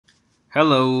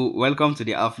Hello, welcome to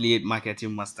the Affiliate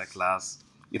Marketing Masterclass.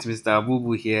 It's Mr.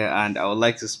 Abubu here, and I would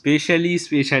like to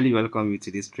specially welcome you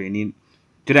to this training.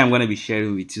 Today, I'm going to be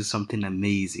sharing with you something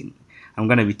amazing. I'm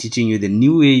going to be teaching you the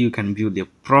new way you can build a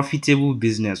profitable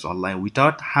business online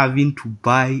without having to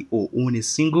buy or own a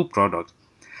single product.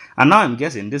 And now I'm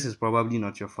guessing this is probably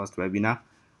not your first webinar,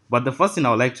 but the first thing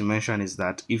I would like to mention is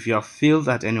that if you have failed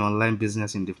at any online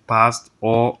business in the past,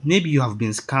 or maybe you have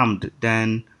been scammed,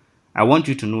 then I want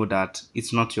you to know that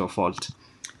it's not your fault.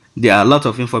 There are a lot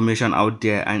of information out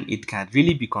there and it can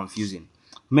really be confusing.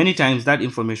 Many times that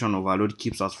information overload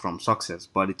keeps us from success,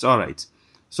 but it's alright.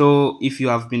 So if you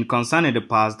have been concerned in the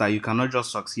past that you cannot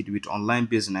just succeed with online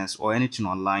business or anything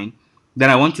online, then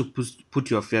I want to put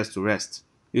your fears to rest.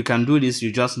 You can do this, you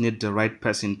just need the right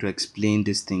person to explain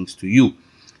these things to you.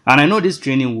 And I know this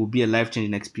training will be a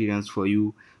life-changing experience for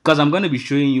you because I'm going to be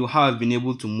showing you how I've been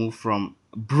able to move from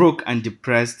broke and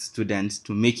depressed students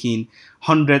to making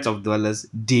hundreds of dollars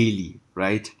daily,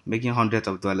 right? Making hundreds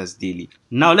of dollars daily.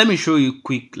 Now, let me show you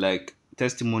quick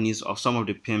testimonies of some of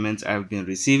the payments I've been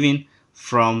receiving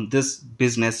from this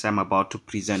business I'm about to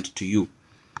present to you.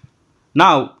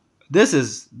 Now,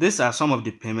 these are some of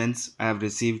the payments I have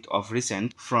received of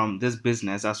recent from this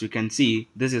business. As you can see,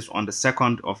 this is on the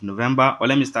 2nd of November. Or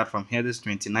let me start from here. This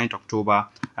 29th October.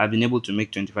 I've been able to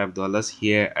make $25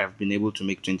 here. I've been able to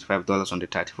make $25 on the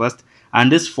 31st.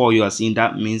 And this 4 you are seeing,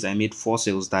 that means I made 4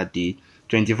 sales that day.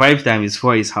 25 times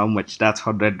 4 is how much? That's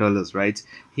 $100, right?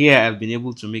 Here I've been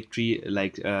able to make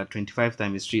 25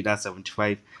 times 3, that's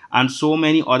 75, and so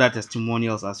many other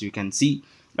testimonials, as you can see.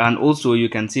 And also you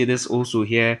can see this also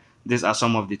here. These are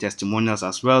some of the testimonials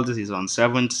as well. This is on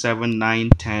 7, 7, 9,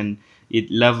 10,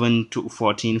 11,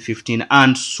 14, 15,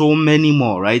 and so many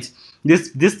more, right?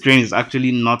 This training is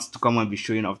actually not to come and be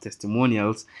showing off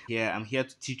testimonials. Here I'm here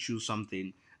to teach you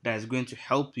something that is going to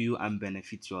help you and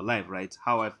benefit your life, right?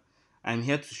 However, I'm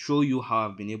here to show you how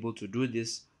I've been able to do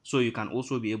this so you can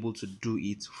also be able to do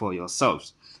it for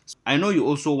yourselves. I know you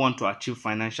also want to achieve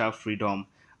financial freedom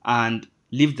and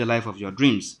live the life of your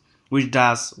dreams, which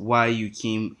that's why you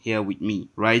came here with me,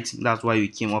 right? That's why you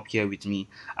came up here with me.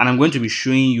 And I'm going to be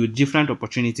showing you different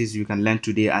opportunities you can learn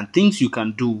today and things you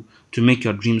can do to make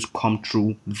your dreams come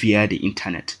true via the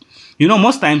internet. You know,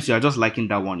 most times you are just liking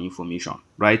that one information,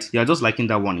 right? You are just liking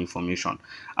that one information.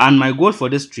 And my goal for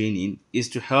this training is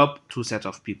to help two sets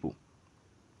of people,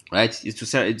 right? Is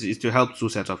to help two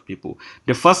sets of people.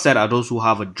 The first set are those who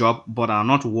have a job but are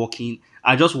not working,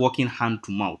 are just working hand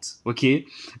to mouth. Okay,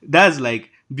 that's like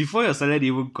before your salary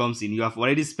even comes in, you have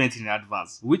already spent in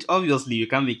advance, which obviously you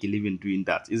can't make a living doing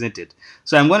that, isn't it?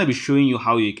 So I'm going to be showing you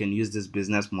how you can use this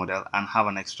business model and have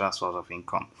an extra source of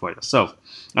income for yourself.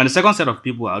 And the second set of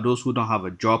people are those who don't have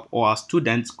a job or are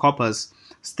students, coppers,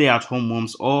 stay-at-home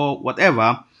moms, or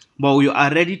whatever, but you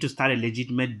are ready to start a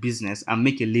legitimate business and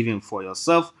make a living for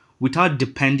yourself without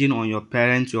depending on your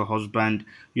parents, your husband,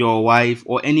 your wife,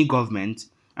 or any government.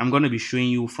 I'm going to be showing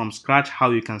you from scratch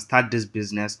how you can start this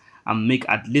business and make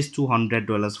at least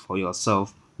 $200 for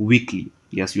yourself weekly.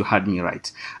 Yes, you heard me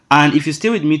right. And if you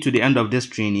stay with me to the end of this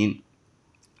training,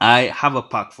 I have a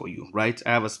pack for you, right?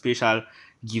 I have a special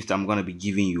gift I'm going to be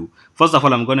giving you. First of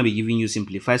all, I'm going to be giving you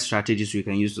simplified strategies you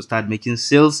can use to start making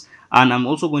sales. And I'm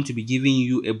also going to be giving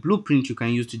you a blueprint you can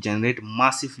use to generate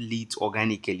massive leads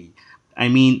organically. I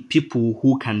mean, people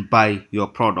who can buy your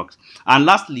product. And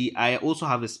lastly, I also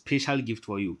have a special gift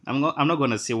for you. I'm not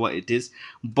going to say what it is,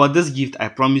 but this gift, I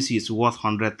promise you, is worth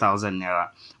 100,000 naira,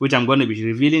 which I'm going to be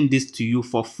revealing this to you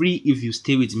for free if you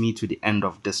stay with me to the end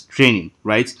of this training,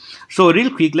 right? So real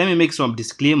quick, let me make some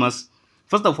disclaimers.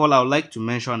 First of all, I would like to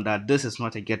mention that this is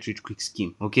not a get rich quick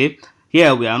scheme, okay?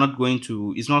 Here we are not going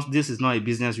to, this is not a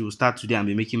business you will start today and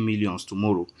be making millions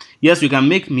tomorrow. Yes, you can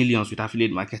make millions with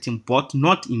affiliate marketing, but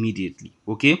not immediately,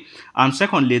 okay? And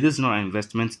secondly, this is not an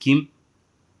investment scheme.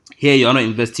 Here you are not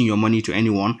investing your money to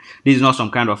anyone. This is not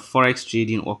some kind of forex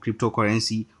trading or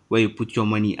cryptocurrency where you put your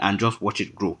money and just watch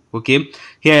it grow, okay?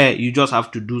 Here you just have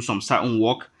to do some certain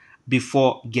work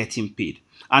before getting paid.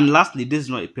 And lastly, this is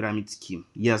not a pyramid scheme.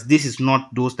 Yes, this is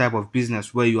not those type of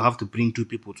business where you have to bring two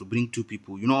people to bring two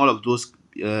people. You know, all of those,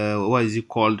 what is it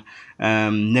called?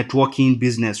 Networking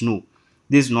business. No,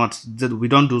 this is not, we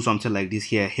don't do something like this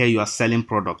here. Here you are selling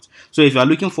products. So if you are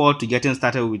looking forward to getting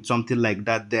started with something like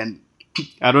that, then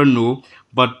I don't know,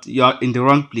 but you're in the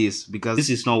wrong place because this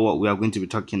is not what we are going to be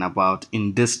talking about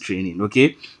in this training,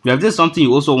 okay? If this is something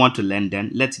you also want to learn,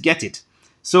 then let's get it.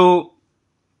 So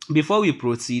before we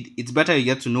proceed, it's better you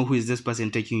get to know who is this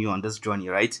person taking you on this journey,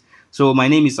 right? So my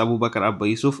name is Abubakar Abba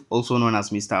Yusuf, also known as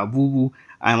Mr. Abubu.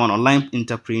 I'm an online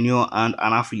entrepreneur and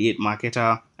an affiliate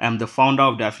marketer. I'm the founder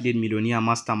of the Affiliate Millionaire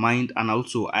Mastermind, and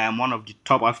also I am one of the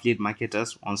top affiliate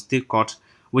marketers on Stakecourt,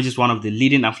 which is one of the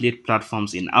leading affiliate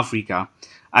platforms in Africa.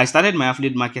 I started my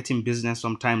affiliate marketing business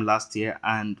sometime last year,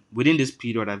 and within this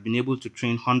period, I've been able to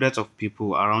train hundreds of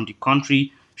people around the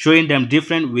country, showing them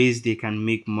different ways they can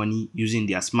make money using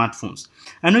their smartphones.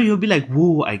 I know you'll be like,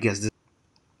 whoa, I guess this.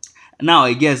 Now,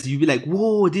 I guess you'll be like,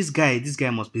 whoa, this guy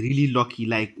must be really lucky.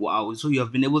 Like, wow, so you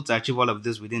have been able to achieve all of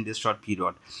this within this short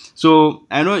period. So,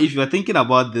 I know if you're thinking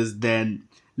about this, then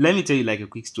let me tell you like a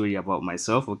quick story about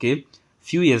myself, okay?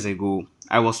 Few years ago,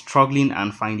 I was struggling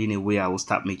and finding a way I would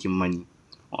start making money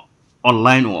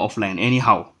online or offline,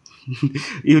 anyhow.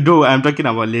 You know, I'm talking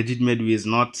about legitimate ways,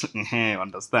 not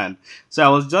understand. So I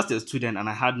was just a student and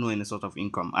I had no any sort of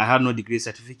income. I had no degree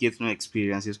certificates, no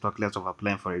experiences, talk less of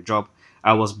applying for a job.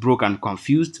 I was broke and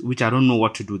confused, which I don't know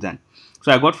what to do then.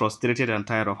 So I got frustrated and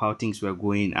tired of how things were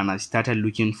going, and I started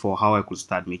looking for how I could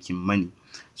start making money.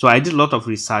 So I did a lot of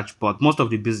research, but most of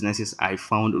the businesses I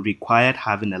found required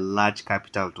having a large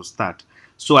capital to start.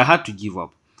 So I had to give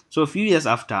up. So a few years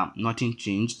after, nothing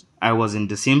changed. I was in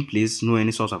the same place, no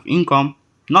any source of income,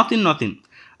 nothing.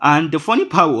 And the funny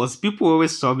part was people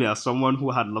always saw me as someone who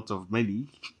had lots of money.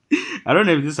 I don't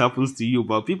know if this happens to you,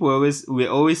 but people always were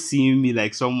always seeing me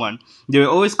like someone. They were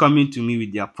always coming to me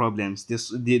with their problems.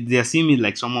 They're seeing me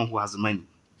like someone who has money,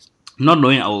 not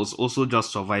knowing I was also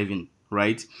just surviving,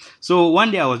 right? So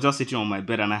one day I was just sitting on my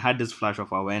bed and I had this flash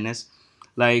of awareness.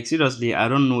 Like, seriously, I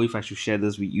don't know if I should share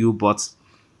this with you, but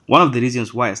one of the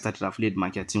reasons why I started affiliate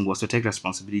marketing was to take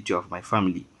responsibility of my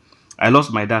family. I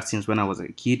lost my dad since when I was a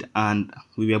kid, and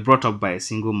we were brought up by a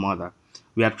single mother.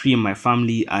 We are three in my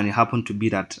family, and it happened to be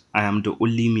that I am the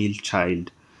only male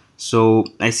child. So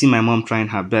I see my mom trying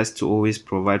her best to always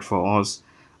provide for us,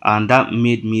 and that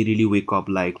made me really wake up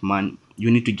like, man,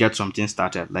 you need to get something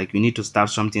started. Like, you need to start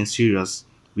something serious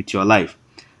with your life.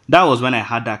 That was when I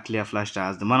had that clear flash that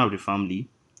as the man of the family,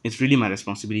 it's really my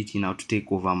responsibility now to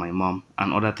take over my mom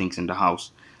and other things in the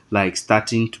house, like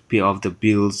starting to pay off the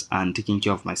bills and taking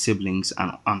care of my siblings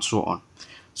and so on.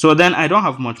 So then I don't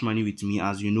have much money with me,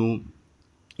 as you know.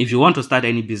 If you want to start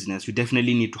any business, you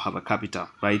definitely need to have a capital,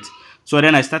 right? So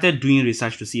then I started doing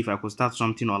research to see if I could start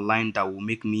something online that will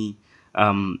make me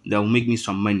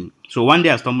some money. So one day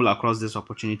I stumbled across this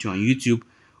opportunity on YouTube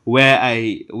where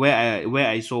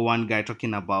I saw one guy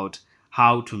talking about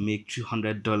how to make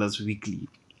 $200 weekly.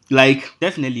 Like,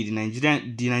 definitely the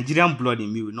Nigerian blood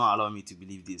in me will not allow me to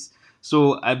believe this.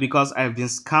 So because I've been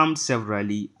scammed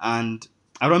severally, and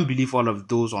I don't believe all of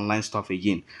those online stuff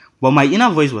again. But my inner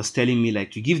voice was telling me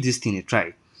like to give this thing a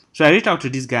try. So I reached out to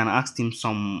this guy and asked him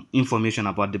some information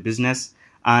about the business,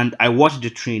 and I watched the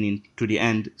training to the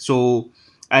end. So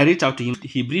I reached out to him.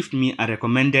 He briefed me and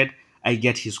recommended I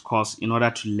get his course in order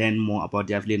to learn more about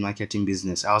the affiliate marketing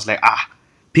business. I was like,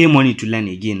 pay money to learn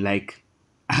again. Like,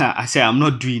 I said, I'm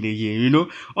not doing again,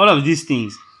 all of these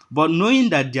things. But knowing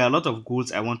that there are a lot of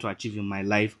goals I want to achieve in my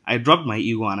life, I dropped my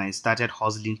ego and I started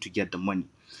hustling to get the money.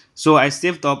 So I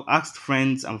saved up, asked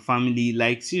friends and family,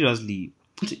 like, seriously,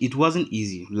 it wasn't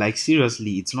easy. Like,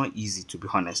 seriously, it's not easy, to be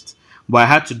honest. But I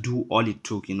had to do all it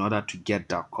took in order to get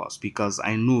that course, because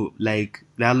I know like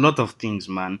there are a lot of things,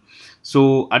 man.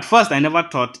 So at first I never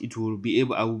thought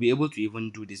I would be able to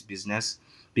even do this business,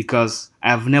 because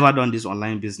I've never done these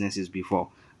online businesses before.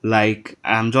 Like,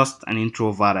 I'm just an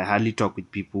introvert. I hardly talk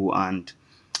with people, and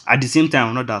at the same time,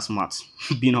 I'm not that smart.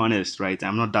 Being honest, right?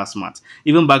 I'm not that smart.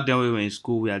 Even back then when we were in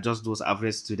school, we are just those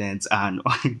average students, and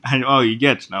and all you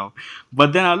get now.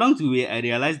 But then along the way, I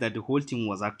realized that the whole thing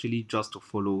was actually just to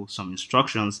follow some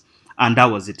instructions, and that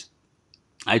was it.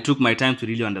 I took my time to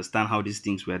really understand how these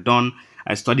things were done.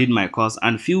 I studied my course,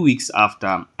 and a few weeks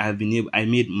after, I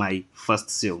made my first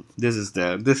sale. This is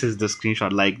the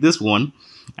screenshot. Like this one,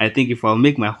 I think if I'll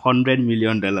make my $100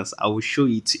 million, I will show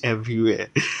it everywhere.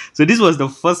 So this was the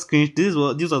first screen. This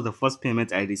was the first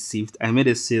payment I received. I made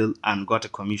a sale and got a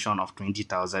commission of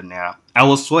 20,000 naira. I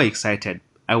was so excited.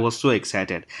 I was so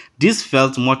excited. This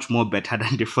felt much more better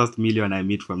than the first million I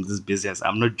made from this business.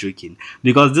 I'm not joking,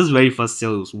 because this very first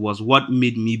sales was what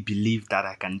made me believe that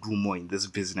I can do more in this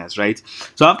business, right?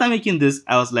 So after making this,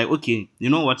 I was like, okay, you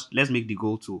know what? Let's make the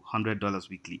goal to $100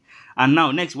 weekly. And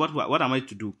now, next, what am I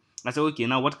to do? I said, okay,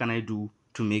 now what can I do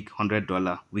to make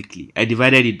 $100 weekly? I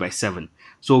divided it by 7,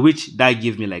 so which that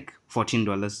gave me like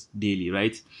 $14 daily,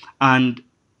 right? And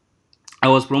I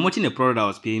was promoting a product that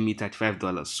was paying me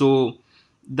 $35. So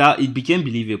that it became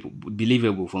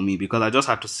believable for me, because I just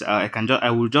had to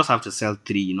I will just have to sell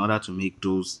three in order to make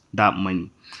those that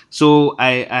money. So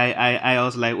I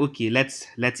was like, okay, let's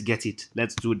get it,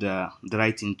 let's do the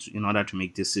right thing in order to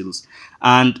make the sales.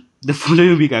 And the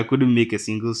following week I couldn't make a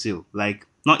single sale, like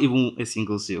not even a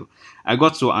single sale. I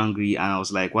got so angry and I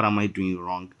was like, what am I doing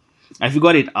wrong? I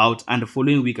figured it out, and the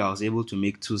following week I was able to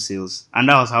make two sales, and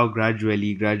that was how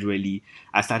gradually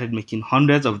I started making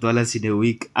hundreds of dollars in a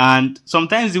week, and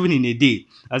sometimes even in a day.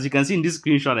 As you can see in this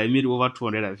screenshot, I made over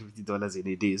 $250 in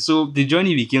a day. So the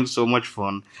journey became so much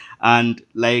fun, and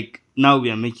like now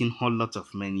we are making whole lot of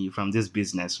money from this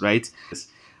business, right?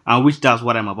 And which that's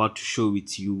what I'm about to show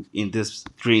with you in this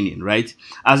training, right?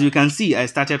 As you can see, I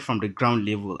started from the ground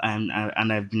level, and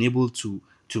I've been able to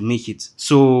make it.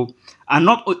 So, and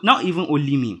not even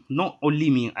only me, not only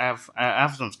me. I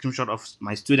have some screenshot of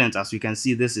my students. As you can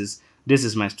see, this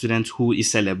is my student who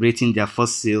is celebrating their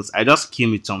first sales. I just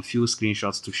came with some few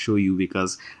screenshots to show you,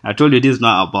 because I told you this is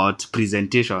not about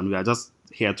presentation. We are just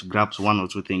here to grab one or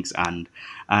two things and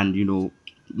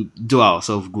do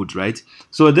ourselves good, right?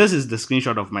 So this is the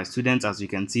screenshot of my students. As you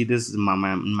can see, this is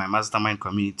my mastermind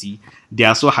community. They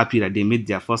are so happy that they made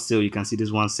their first sale. You can see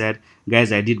this one said,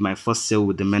 guys, I did my first sale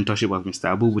with the mentorship of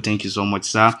Mr. Abubu. Thank you so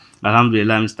much, sir.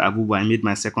 Alhamdulillah, Mr. Abubu, I made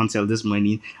my second sale this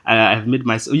morning. I've made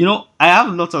my, I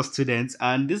have lots of students,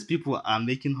 and these people are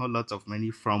making a whole lot of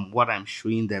money from what I'm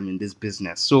showing them in this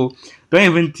business. So don't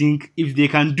even think, if they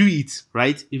can do it,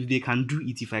 right? If they can do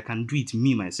it, if I can do it,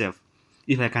 me myself,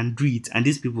 if I can do it and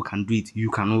these people can do it, you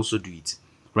can also do it,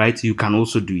 right? You can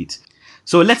also do it.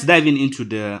 So let's dive into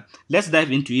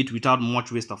it without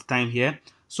much waste of time here.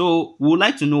 So we would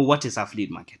like to know, what is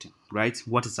affiliate marketing, right?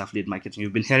 What is affiliate marketing?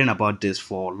 You've been hearing about this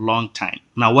for a long time.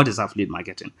 Now, what is affiliate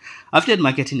marketing? Affiliate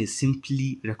marketing is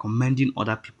simply recommending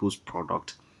other people's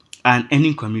product and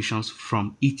earning commissions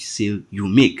from each sale you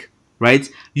make, right?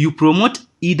 You promote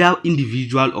either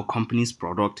individual or company's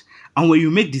product, and when you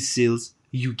make these sales,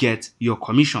 you get your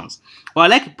commissions. Or I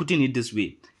like putting it this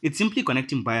way: it's simply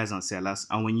connecting buyers and sellers,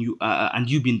 and when you and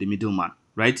you being the middleman,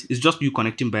 right? It's just you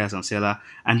connecting buyers and seller,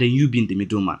 and then you being the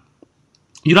middleman.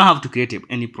 You don't have to create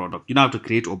any product. You don't have to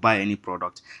create or buy any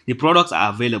product. The products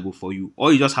are available for you.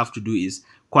 All you just have to do is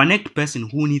connect person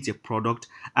who needs a product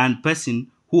and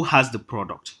person who has the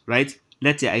product, right?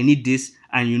 Let's say I need this,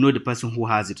 and you know the person who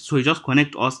has it. So you just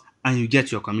connect us and you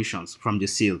get your commissions from the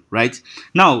sale, right?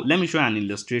 Now, let me show you an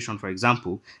illustration. For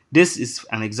example, this is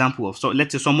an example of, so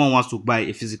let's say someone wants to buy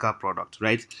a physical product,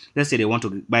 right? Let's say they want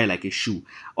to buy like a shoe.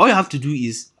 All you have to do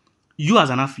is, you as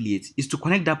an affiliate, is to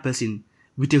connect that person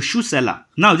with a shoe seller.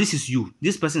 Now, this is you.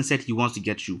 This person said he wants to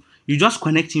get you. You just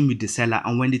connect him with the seller,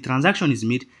 and when the transaction is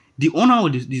made, the owner or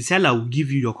the seller will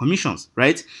give you your commissions,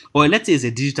 right? Or let's say it's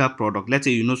a digital product. Let's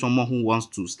say you know someone who wants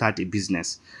to start a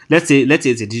business. Let's say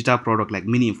it's a digital product like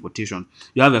mini importation.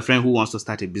 You have a friend who wants to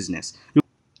start a business.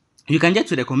 You can get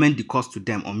to recommend the cost to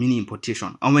them on mini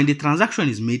importation, and when the transaction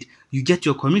is made, you get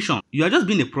your commission. You are just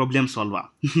being a problem solver.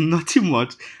 Nothing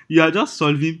much. You are just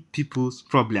solving people's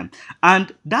problem,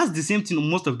 and that's the same thing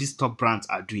most of these top brands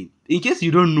are doing. In case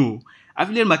you don't know,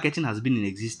 affiliate marketing has been in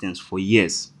existence for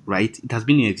years, right? It has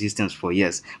been in existence for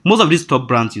years. Most of these top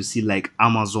brands you see, like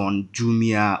Amazon,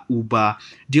 Jumia, Uber,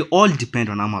 they all depend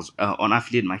on Amazon, on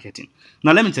affiliate marketing.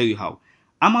 Now let me tell you how.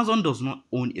 Amazon does not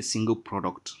own a single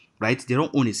product, right? They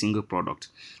don't own a single product.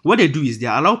 What they do is they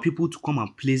allow people to come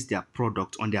and place their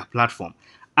product on their platform.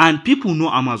 And people know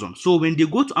Amazon. So when they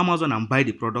go to Amazon and buy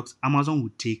the products, Amazon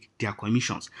will take their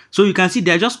commissions. So you can see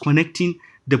they're just connecting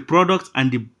the product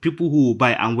and the people who will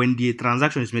buy. And when the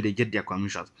transaction is made, they get their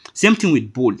commissions. Same thing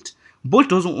with Bolt. Bolt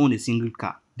doesn't own a single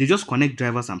car. They just connect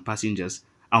drivers and passengers.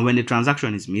 And when the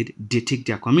transaction is made, they take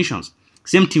their commissions.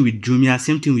 Same thing with Jumia,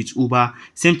 same thing with Uber,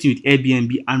 same thing with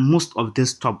Airbnb, and most of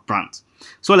these top brands.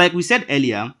 So like we said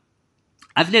earlier,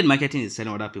 affiliate marketing is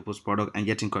selling other people's product and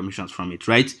getting commissions from it,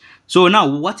 right? So now,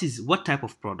 what type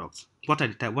of products? What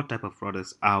type of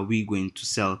products are we going to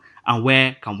sell, and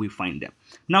where can we find them?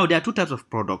 Now, there are two types of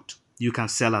product you can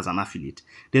sell as an affiliate.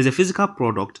 There's a physical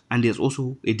product, and there's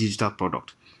also a digital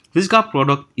product. Physical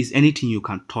product is anything you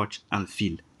can touch and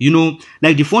feel.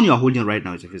 Like the phone you're holding right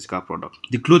now is a physical product.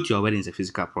 The clothes you're wearing is a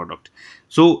physical product.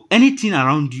 So anything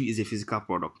around you is a physical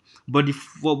product. But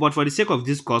for the sake of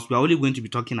this course, we're only going to be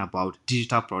talking about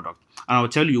digital product. And I'll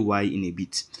tell you why in a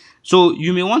bit. So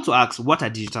you may want to ask, what are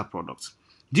digital products?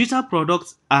 Digital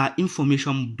products are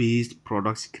information-based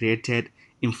products created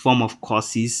in form of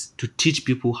courses to teach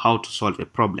people how to solve a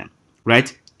problem,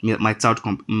 right? It might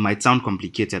sound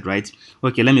complicated, right?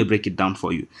 Okay, let me break it down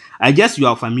for you. I guess you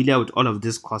are familiar with all of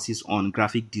these courses on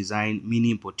graphic design, mini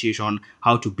importation,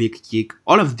 how to bake cake.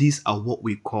 All of these are what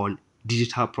we call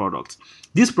digital products.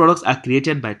 These products are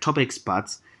created by top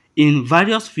experts in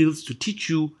various fields to teach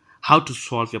you how to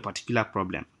solve your particular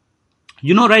problem.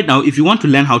 You know, right now, if you want to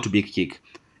learn how to bake cake,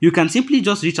 you can simply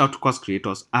just reach out to course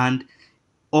creators, and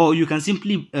or you can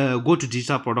simply go to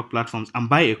digital product platforms and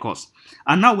buy a course.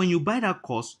 And now when you buy that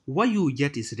course, what you will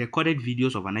get is recorded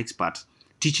videos of an expert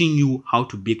teaching you how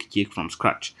to bake cake from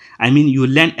scratch. I mean, you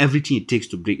learn everything it takes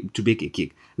to bake a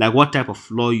cake, like what type of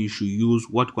flour you should use,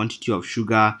 what quantity of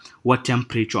sugar, what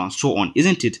temperature, and so on,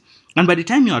 isn't it? And by the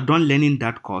time you are done learning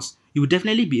that course, you will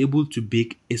definitely be able to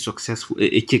bake a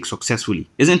cake successfully,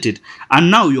 isn't it?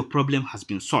 And now your problem has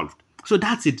been solved. So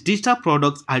that's it. Digital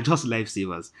products are just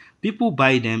lifesavers. People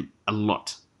buy them a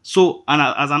lot. So, and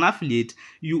as an affiliate,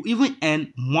 you even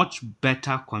earn much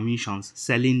better commissions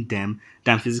selling them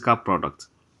than physical products.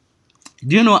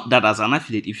 Do you know that as an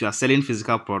affiliate, if you are selling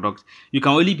physical products, you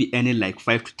can only be earning like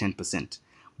 5 to 10%.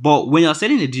 But when you're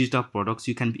selling a digital products,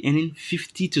 you can be earning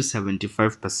 50 to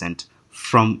 75%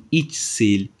 from each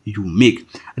sale you make.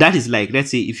 That is like,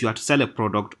 let's say if you are to sell a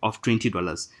product of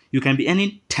 $20, you can be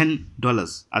earning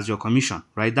 $10 as your commission,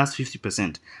 right? That's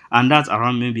 50%. And that's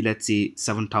around maybe, let's say,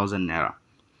 7,000 naira.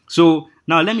 So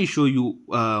now let me show you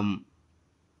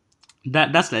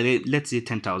that's like, let's say,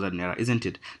 10,000 naira, isn't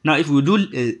it? Now if we do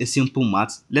a simple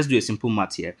math, let's do a simple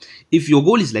math here. If your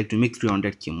goal is like to make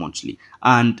 300k monthly,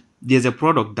 and there's a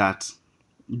product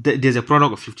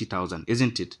of 50,000,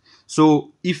 isn't it?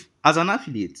 So if as an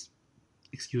affiliate,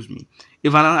 excuse me,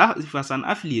 if as an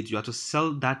affiliate you are to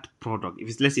sell that product, if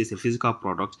it's, let's say, it's a physical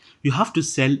product, you have to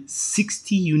sell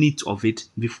 60 units of it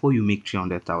before you make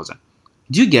 300,000.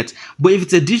 Do you get? But if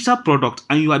it's a digital product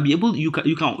and you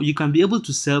can be able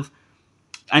to sell,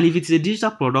 and if it's a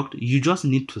digital product, you just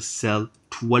need to sell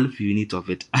 12 units of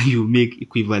it and you make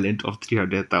equivalent of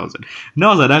 300,000.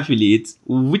 Now as an affiliate,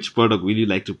 which product will you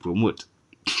like to promote?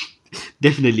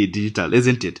 Definitely digital,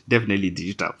 isn't it? Definitely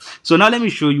digital. So now let me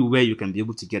show you where you can be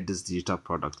able to get this digital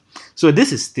product. So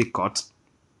this is StakeCut.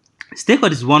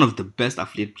 StakeCut is one of the best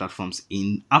affiliate platforms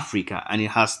in Africa, and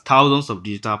it has thousands of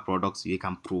digital products you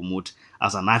can promote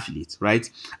as an affiliate, right?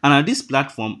 And this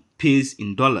platform pays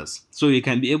in dollars, so you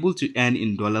can be able to earn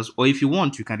in dollars, or if you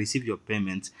want, you can receive your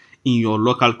payment in your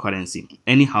local currency,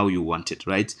 anyhow you want it,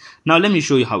 right? Now let me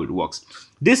show you how it works.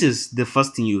 This is the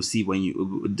first thing you see when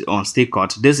you on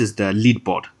StakeCut. This is the lead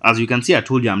board. As you can see, I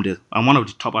told you I'm one of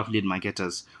the top affiliate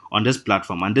marketers on this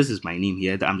platform, and this is my name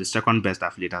here. I'm the second best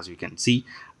affiliate, as you can see.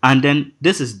 And then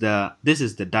this is the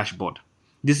dashboard.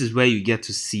 This is where you get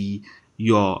to see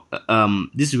your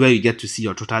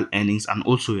total earnings and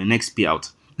also your next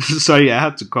payout. Sorry, I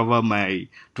had to cover my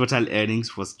total earnings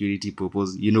for security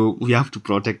purpose. You know, we have to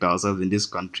protect ourselves in this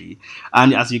country.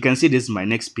 And as you can see, this is my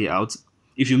next payout.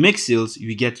 If you make sales,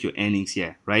 you get your earnings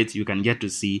here, right? You can get to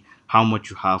see how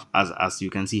much you have. As you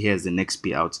can see, here's the next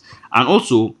payout. And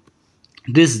also,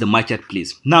 this is the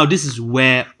marketplace. Now this is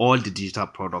where all the digital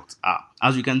products are.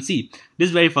 As you can see, this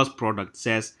very first product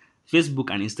says Facebook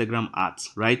and Instagram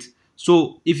ads, right?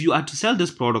 So if you are to sell this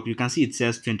product, you can see it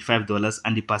says $25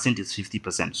 and the percent is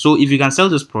 50%. So if you can sell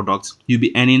this product, you'll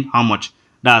be earning how much?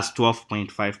 That's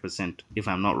 12.5%, if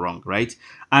I'm not wrong, right?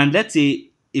 And let's say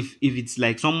if it's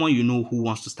like someone you know who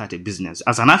wants to start a business,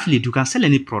 as an affiliate, you can sell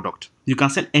any product, you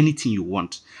can sell anything you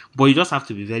want, but you just have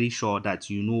to be very sure that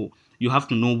you have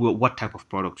to know what type of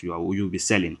product you'll be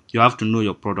selling. You have to know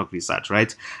your product research,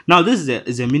 right? Now, this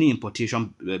is a mini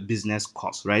importation business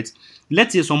course, right?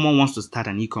 Let's say someone wants to start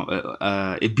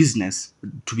a business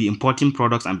to be importing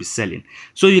products and be selling.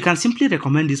 So you can simply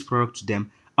recommend this product to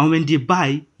them, and when they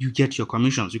buy, you get your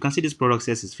commissions. You can see this product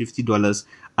says it's $50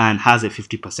 and has a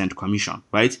 50% commission,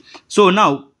 right? So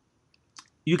now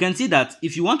you can see that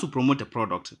if you want to promote a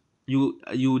product,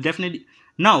 you definitely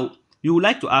now you would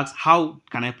like to ask, how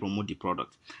can I promote the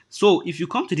product? So if you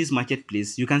come to this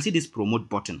marketplace, you can see this promote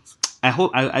button.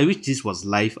 I wish this was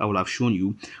live, I would have shown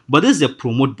you, but this is the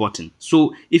promote button.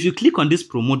 So if you click on this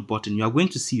promote button, you are going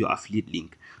to see your affiliate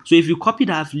link. So if you copy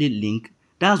the affiliate link,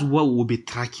 that's what will be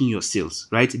tracking your sales,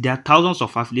 right? There are thousands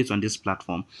of affiliates on this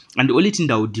platform, and the only thing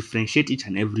that will differentiate each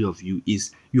and every of you is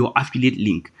your affiliate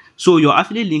link. So your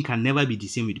affiliate link can never be the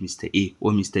same with Mr. A or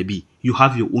Mr. B. You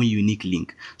have your own unique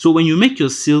link. So when you make your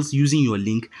sales using your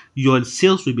link, your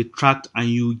sales will be tracked and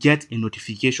you get a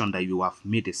notification that you have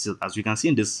made a sale, as you can see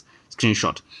in this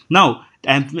screenshot. Now,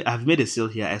 I've made a sale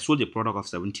here. I sold a product of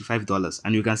 $75,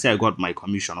 and you can see I got my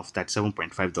commission of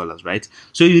 $37.5, right?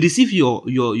 So you receive your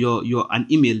an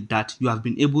email that you have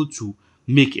been able to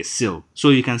make a sale. So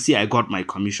you can see I got my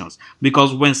commissions,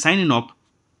 because when signing up,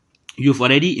 you've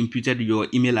already imputed your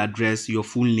email address, your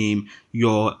full name,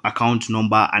 your account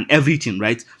number, and everything,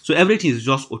 right? So everything is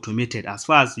just automated. As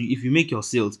far as if you make your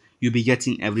sales, you'll be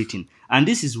getting everything. And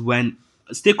this is when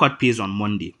Staycott pays on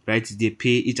Monday, right? They pay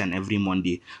each and every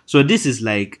Monday. So this is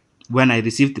like when I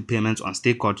received the payment on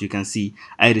Staycott, you can see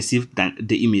I received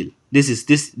the email.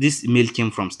 This email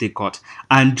came from Staycott,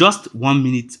 and just 1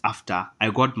 minute after, I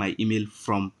got my email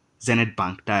from Zenith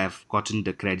Bank that I've gotten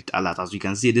the credit alert. As you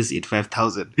can see, this is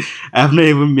 85,000. I have not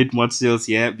even made much sales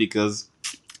yet because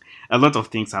a lot of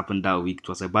things happened that week. It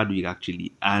was a bad week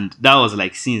actually, and that was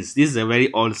like since this is a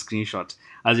very old screenshot.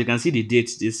 As you can see, the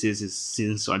date this is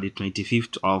since on the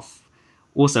 25th of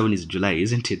 '07 is July,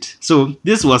 isn't it? So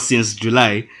this was since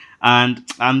July, and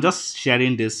I'm just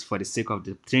sharing this for the sake of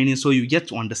the training so you get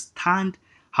to understand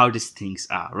how these things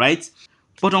are, right?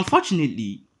 But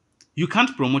unfortunately, you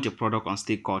can't promote a product on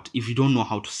Staycott if you don't know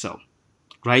how to sell,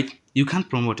 right? You can't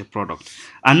promote a product.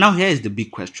 And now here is the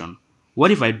big question. What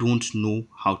if I don't know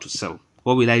how to sell?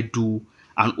 What will I do?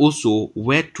 And also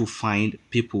where to find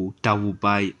people that will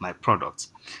buy my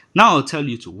products. Now I'll tell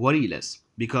you to worry less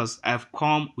because I've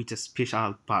come with a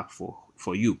special pack for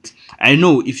you. I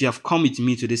know if you have come with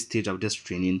me to this stage of this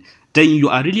training, then you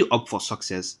are really up for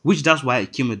success, which that's why I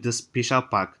came with this special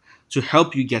pack to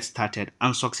help you get started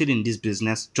and succeed in this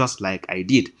business just like I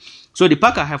did. So the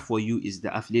pack I have for you is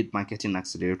the Affiliate Marketing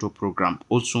Accelerator Program,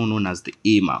 also known as the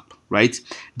AMAP, right?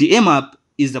 The AMAP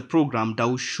is the program that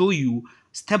will show you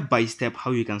step by step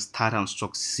how you can start and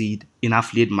succeed in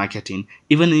affiliate marketing,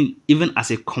 even as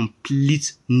a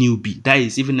complete newbie. That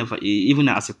is, even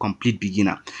as a complete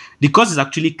beginner. The course is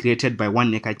actually created by one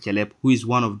Neka Caleb, who is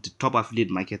one of the top affiliate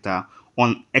marketer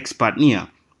on Expertnia.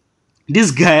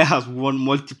 This guy has won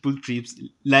multiple trips.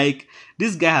 Like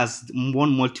this guy has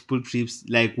won multiple trips,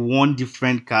 like won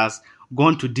different cars,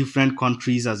 gone to different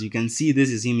countries. As you can see, this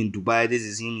is him in Dubai. This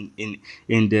is him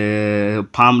in the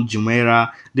Palm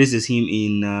Jumeirah. This is him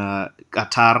in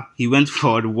Qatar. He went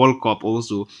for the World Cup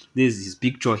also. This is his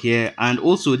picture here, and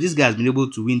also this guy has been able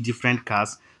to win different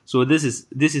cars. So this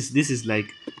is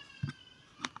like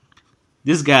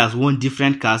this guy has won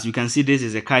different cars. You can see this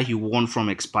is a car he won from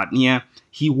Expertnia.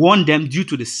 He won them due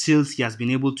to the sales he has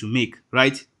been able to make,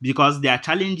 right? Because there are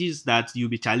challenges that you'll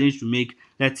be challenged to make,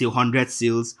 let's say 100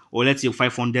 sales or let's say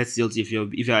 500 sales. If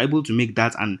you're able to make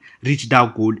that and reach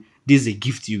that goal, this is a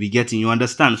gift you'll be getting. You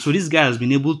understand? So this guy has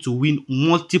been able to win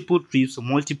multiple trips,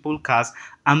 multiple cars,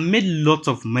 and made lots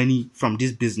of money from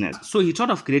this business. So he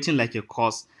thought of creating like a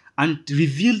course and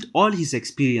revealed all his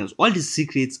experience, all his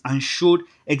secrets, and showed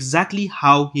exactly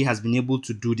how he has been able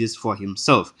to do this for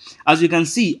himself. As you can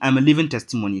see, I'm a living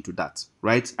testimony to that,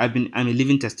 right? I'm a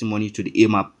living testimony to the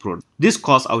AMAP Pro. This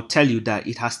course, I'll tell you that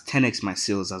it has 10x my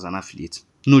sales as an affiliate.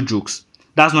 No jokes.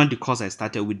 That's not the course I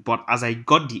started with, but as I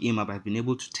got the AMAP, I've been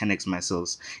able to 10x my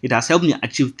sales. It has helped me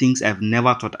achieve things I've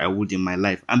never thought I would in my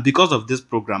life. And because of this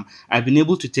program, I've been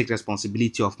able to take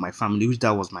responsibility of my family, which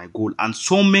that was my goal, and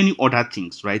so many other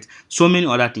things, right? So many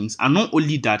other things. And not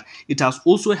only that, it has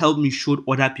also helped me show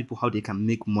other people how they can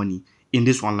make money in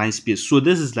this online space. So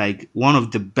this is like one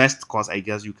of the best course I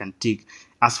guess you can take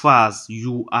as far as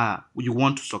you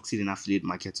want to succeed in affiliate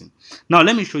marketing. Now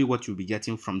let me show you what you'll be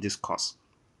getting from this course.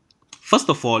 First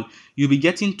of all, you'll be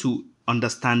getting to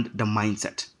understand the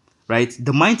mindset, right?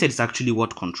 The mindset is actually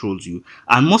what controls you.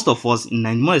 And most of us,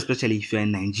 more especially if you're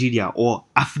in Nigeria or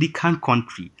African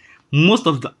country, most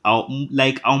of our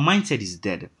mindset is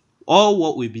dead. All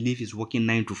what we believe is working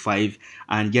 9 to 5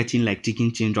 and getting like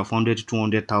taking change of 100 to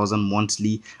 200,000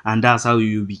 monthly, and that's how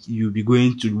you'll be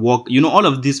going to work. You know, all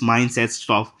of this mindset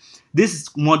stuff. This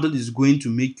model is going to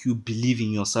make you believe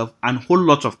in yourself and a whole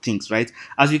lot of things, right?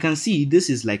 As you can see, this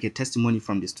is like a testimony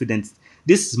from the students.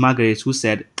 This is Margaret who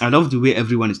said, I love the way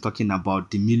everyone is talking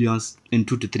about the millions in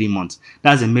 2 to 3 months.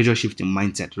 That's a major shift in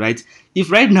mindset, right?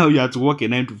 If right now you have to work a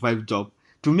 9 to 5 job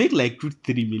to make like 2 to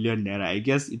 3 million naira, I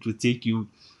guess it will take you,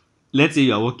 let's say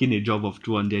you are working a job of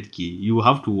 200k, you will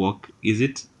have to work, is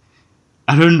it?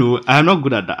 I don't know. I'm not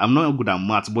good at that. I'm not good at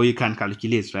maths, but you can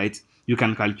calculate, right? You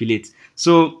can calculate.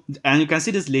 So, and you can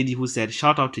see this lady who said,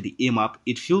 shout out to the AMAP.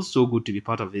 It feels so good to be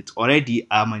part of it. Already,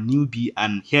 I'm a newbie,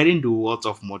 and hearing the words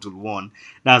of Module 1,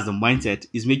 that's the mindset,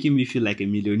 is making me feel like a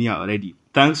millionaire already.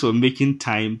 Thanks for making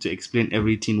time to explain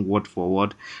everything word for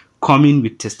word. Coming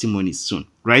with testimonies soon,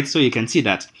 right? So you can see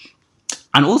that.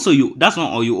 And also, that's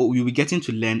not all. You'll be getting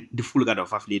to learn the full guide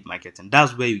of affiliate marketing.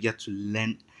 That's where you get to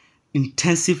learn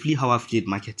intensively how affiliate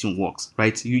marketing works,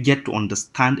 right? You get to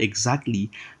understand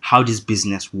exactly how this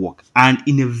business work, and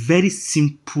in a very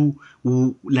simple,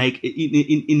 like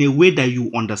in a way that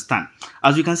you understand.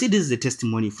 As you can see, this is a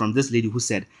testimony from this lady who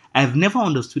said, I've never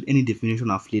understood any definition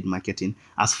of affiliate marketing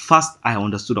as fast I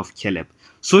understood of Caleb.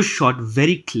 So short,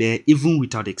 very clear, even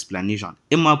without explanation.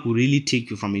 MAP will really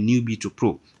take you from a newbie to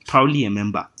pro. Proudly a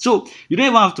member. So you don't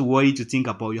even have to worry to think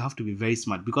about, you have to be very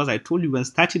smart, because I told you when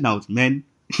starting out, man,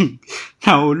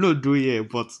 I will not do here,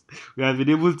 but we have been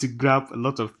able to grab a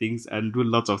lot of things and do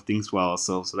lots of things for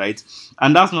ourselves, right?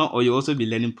 And that's not all. You also be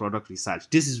learning product research.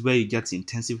 This is where you get to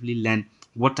intensively learn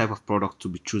what type of product to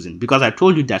be choosing, because I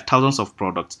told you there are thousands of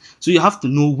products, so you have to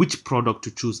know which product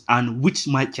to choose and which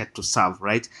market to serve,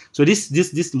 right? So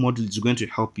this model is going to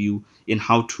help you in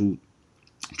how to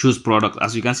choose product.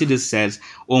 As you can see, this says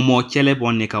Omo Caleb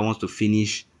Oneka wants to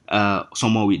finish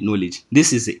someone with knowledge.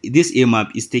 This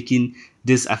AMAP is taking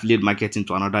this affiliate marketing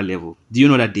to another level. Do you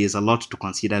know that there's a lot to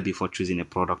consider before choosing a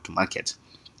product to market?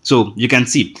 So you can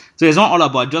see. So it's not all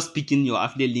about just picking your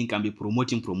affiliate link and be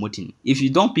promoting. If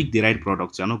you don't pick the right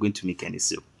product, you're not going to make any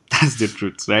sale. That's the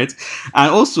truth, right?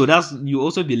 And also, that's you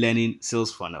also be learning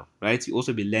sales funnel, right? You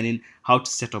also be learning how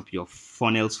to set up your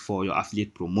funnels for your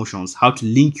affiliate promotions, how to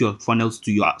link your funnels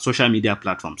to your social media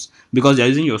platforms, because you're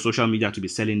using your social media to be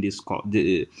selling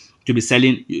to be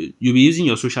selling. You'll be using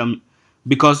your social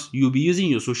because you'll be using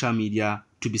your social media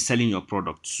to be selling your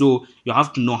product. So you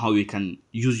have to know how you can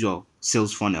use your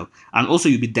sales funnel, and also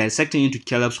you'll be dissecting into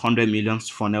Caleb's 100 millions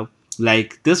funnel.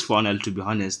 Like this funnel, to be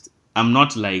honest, I'm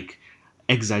not like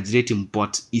exaggerating,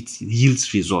 but it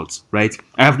yields results, right?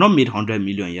 I have not made 100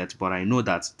 million yet, but I know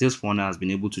that this funnel has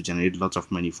been able to generate lots of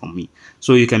money for me.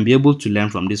 So you can be able to learn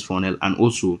from this funnel and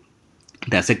also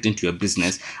dissect into your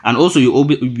business. And also you'll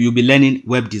be learning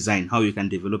web design, how you can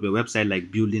develop a website,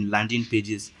 like building landing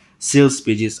pages, sales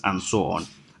pages, and so on.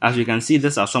 As you can see,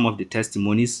 these are some of the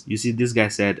testimonies. You see, this guy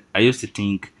said, I used to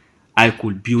think I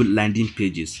could build landing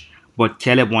pages, but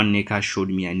Caleb Waneka showed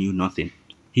me I knew nothing.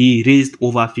 He raised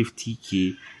over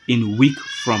 50K in a week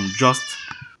from just.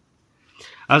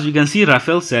 As you can see,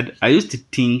 Raphael said, I used to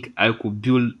think I could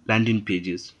build landing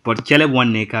pages, but Caleb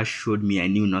Waneka showed me I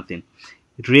knew nothing.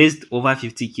 It raised over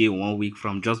 50K in 1 week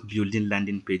from just building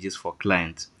landing pages for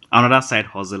clients. Another side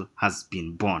hustle has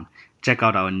been born. Check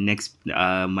out our next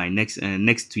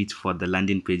tweet for the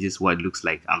landing pages, what it looks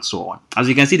like, and so on. As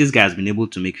you can see, this guy has been able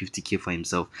to make 50K for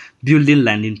himself, building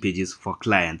landing pages for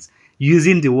clients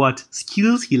using the what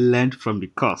skills he learned from the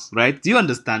course, right? Do you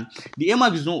understand? The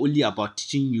MAP is not only about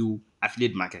teaching you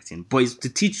affiliate marketing, but it's to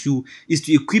teach you, is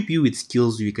to equip you with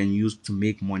skills you can use to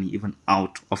make money even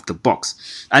out of the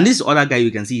box. And this other guy, you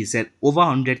can see, he said over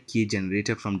 100K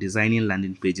generated from designing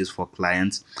landing pages for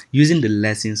clients using the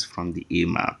lessons from the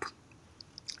AMAP.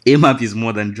 AMAP is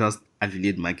more than just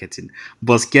affiliate marketing,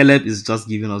 but Caleb is just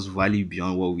giving us value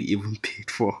beyond what we even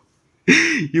paid for.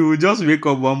 You will just wake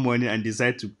up one morning and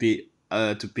decide to pay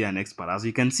an expert. As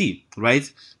you can see,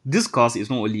 right, this course is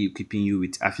not only equipping you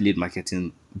with affiliate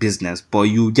marketing business, but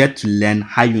you get to learn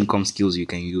high income skills you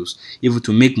can use even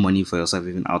to make money for yourself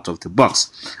even out of the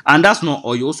box. And that's not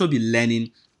all. You also be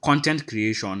learning content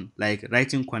creation, like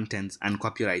writing content and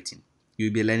copywriting.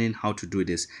 You'll be learning how to do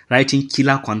this, writing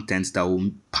killer contents that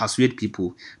will persuade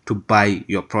people to buy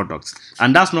your products.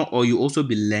 And that's not all. You also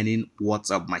be learning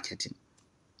WhatsApp marketing.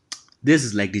 This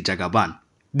is like the Jagaban.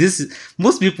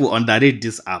 Most people underrate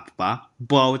this app, but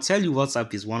I will tell you,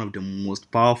 WhatsApp is one of the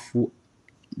most powerful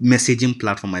messaging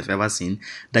platform I've ever seen,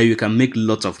 that you can make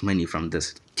lots of money from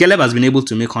this. Caleb has been able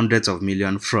to make hundreds of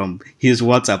millions from his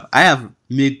WhatsApp. I have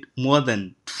made more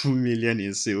than 2 million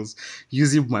in sales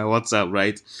using my WhatsApp,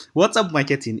 right? WhatsApp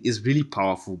marketing is really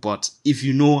powerful, but if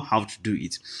you know how to do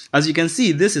it. As you can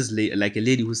see, this is like a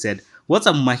lady who said,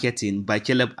 WhatsApp marketing by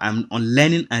Caleb, I'm on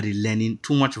learning and relearning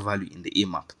too much value in the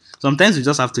AMAP. Sometimes you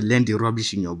just have to learn the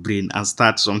rubbish in your brain and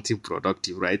start something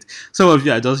productive, right? Some of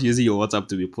you are just using your WhatsApp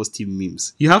to be posting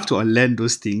memes. You have to unlearn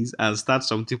those things and start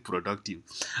something productive.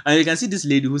 And you can see this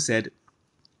lady who said,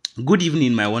 good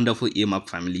evening, my wonderful AMAP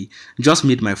family. Just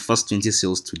made my first 20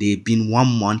 sales today. Been 1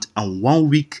 month and 1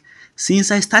 week since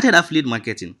I started affiliate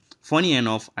marketing. Funny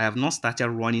enough, I have not started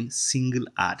running single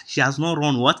ad. She has not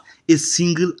run what? A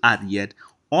single ad yet.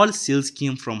 All sales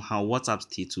came from her WhatsApp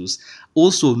status.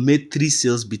 Also made 3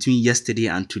 sales between yesterday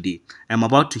and today. I'm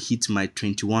about to hit my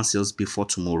 21 sales before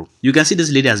tomorrow. You can see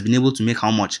this lady has been able to make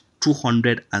how much?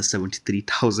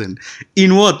 273,000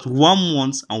 in what? 1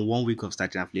 month and 1 week of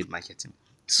starting affiliate marketing.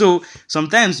 So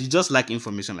sometimes you just lack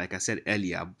information, like I said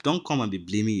earlier. Don't come and be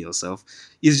blaming yourself.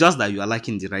 It's just that you are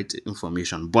lacking the right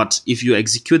information. But if you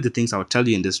execute the things I'll tell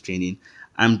you in this training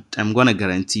I'm gonna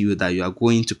guarantee you that you are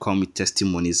going to come with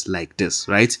testimonies like this,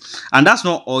 right? And that's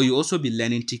not all. You also be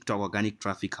learning TikTok organic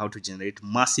traffic, how to generate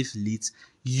massive leads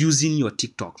using your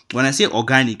TikTok. When I say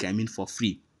organic, I mean for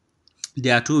free.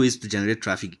 There are two ways to generate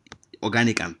traffic: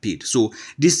 organic and paid. So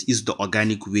this is the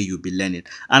organic way you'll be learning.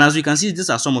 And as you can see, these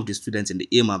are some of the students in the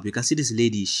AMAP. You can see this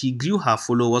lady, she grew her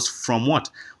followers from what,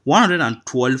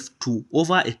 112 to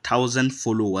over 1,000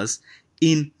 followers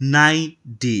in 9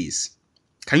 days.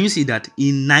 Can you see that?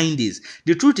 In 9 days.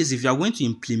 The truth is, if you are going to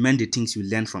implement the things you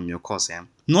learn from your course,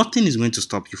 nothing is going to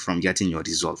stop you from getting your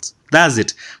results. That's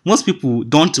it. Most people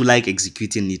don't like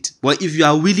executing it, but if you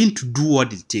are willing to do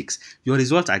what it takes, your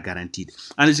results are guaranteed.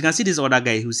 And as you can see, this other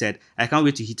guy who said, I can't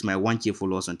wait to hit my 1K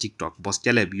followers on TikTok. But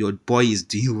Caleb, your boy is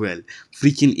doing well.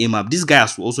 Freaking aim up. This guy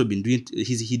has also been doing,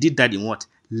 he did that in what?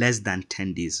 Less than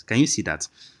 10 days. Can you see that?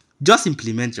 Just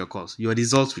implement your course, your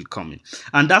results will come in.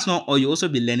 And that's not all. You also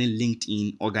be learning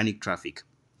LinkedIn organic traffic.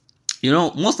 You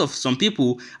know, some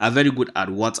people are very good at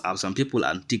WhatsApp, some people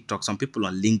on TikTok, some people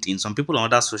on LinkedIn, some people on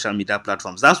other social media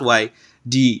platforms. That's why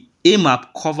the AMAP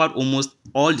covered almost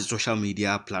all the social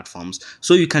media platforms,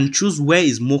 so you can choose where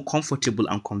is more comfortable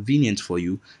and convenient for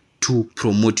you to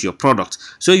promote your product.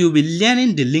 So you'll be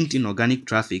learning the LinkedIn organic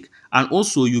traffic, and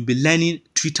also you'll be learning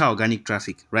Twitter organic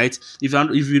traffic, right? If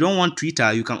you don't want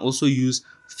Twitter, you can also use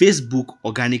Facebook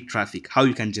organic traffic, how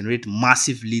you can generate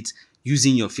massive leads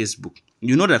using your Facebook.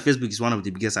 You know that Facebook is one of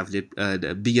the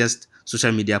biggest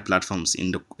social media platforms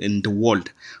in the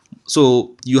world.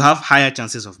 So you have higher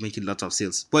chances of making lots of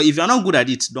sales. But if you're not good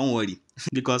at it, don't worry,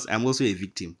 because I'm also a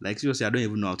victim. Like seriously, I don't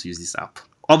even know how to use this app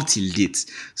up till date.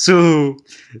 So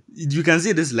you can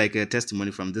see this is like a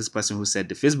testimony from this person who said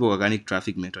the Facebook organic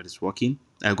traffic method is working.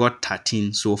 I got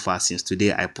 13 so far since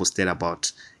today I posted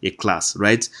about a class,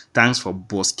 right? Thanks for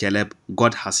boss Caleb.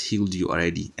 God has healed you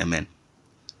already. Amen.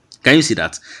 Can you see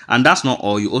that? And that's not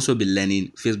all. You also be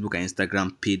learning Facebook and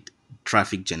Instagram paid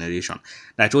traffic generation.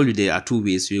 I told you there are two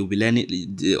ways you'll be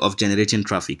learning of generating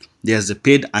traffic. There's the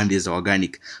paid and there's the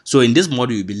organic. So in this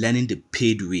module, you'll be learning the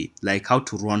paid way, like how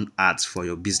to run ads for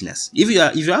your business. If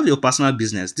you have your personal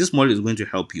business, this module is going to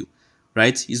help you,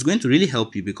 right? It's going to really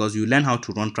help you because you learn how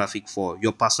to run traffic for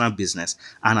your personal business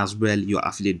and as well your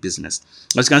affiliate business.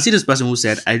 As you can see, this person who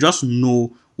said, I just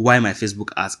know why my Facebook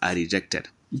ads are rejected.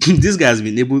 This guy has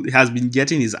been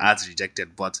getting his ads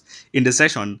rejected, but in the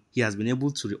session he has been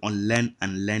able to unlearn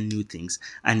and learn new things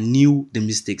and knew the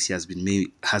mistakes he has been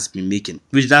making,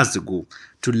 which that's the goal,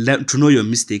 to know your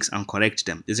mistakes and correct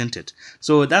them, isn't it?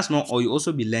 So that's not all. You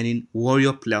also be learning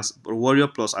Warrior Plus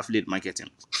affiliate marketing.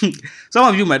 Some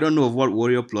of you might not know of what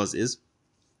Warrior Plus is.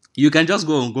 You can just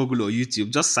go on Google or YouTube,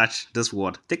 just search this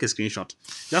word, take a screenshot,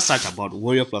 just search about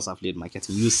Warrior Plus affiliate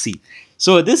marketing. You see.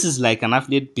 So this is like an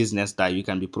affiliate business that you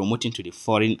can be promoting to the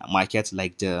foreign markets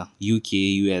like the UK,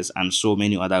 US, and so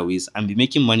many other ways, and be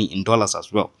making money in dollars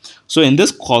as well. So in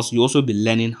this course, you also be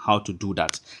learning how to do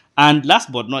that. And last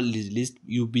but not least,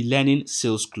 you'll be learning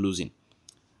sales closing.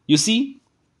 You see,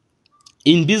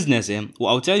 in business,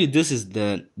 well, I'll tell you, this is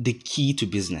the key to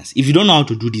business. If you don't know how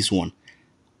to do this one,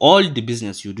 all the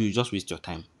business you do, you just waste your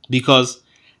time, because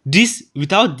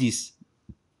without this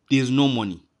there's no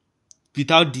money.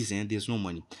 Without this, there's no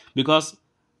money, because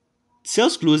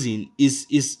sales closing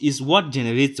is what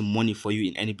generates the money for you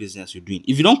in any business you're doing.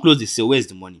 If you don't close the sale, where's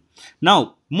the money?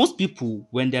 Now, most people,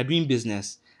 when they're doing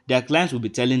business, their clients will be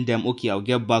telling them, okay, I'll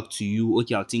get back to you,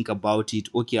 okay, I'll think about it,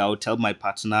 okay, I'll tell my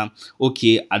partner,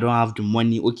 okay, I don't have the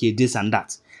money, okay, this and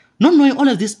that. Not knowing all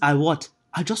of this are what?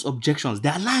 Are just objections. They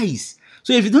are lies.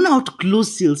 So if you don't know how to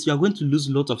close sales, you are going to lose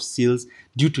a lot of sales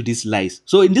due to these lies.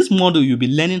 So in this model, you'll be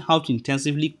learning how to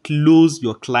intensively close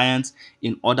your clients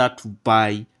in order to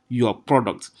buy your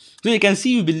product. So you can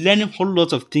see you'll be learning a whole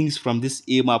lot of things from this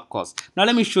AMAP course. Now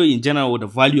let me show you in general the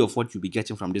value of what you'll be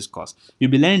getting from this course.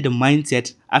 You'll be learning the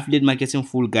mindset, affiliate marketing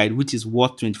full guide, which is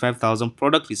worth 25,000,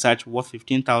 product research worth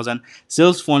 15,000,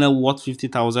 sales funnel worth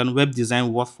 50,000, web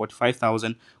design worth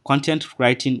 45,000, content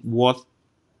writing worth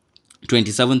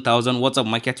 27,000, WhatsApp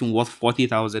marketing worth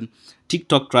 40,000,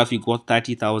 TikTok traffic worth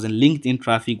 30,000, LinkedIn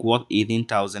traffic worth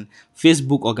 18,000,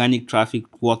 Facebook organic traffic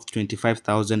worth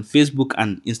 25,000, Facebook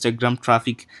and Instagram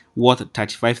traffic worth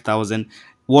 35,000,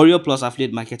 Warrior Plus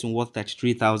affiliate marketing worth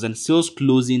 33,000, sales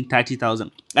closing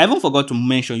 30,000. I even forgot to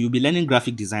mention you'll be learning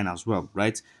graphic design as well,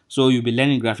 right? So you'll be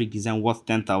learning graphic design worth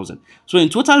 10,000. So in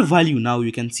total value now,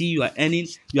 you can see you are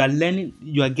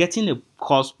getting a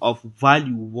course of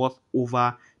value worth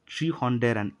over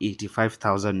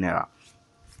 385,000 naira.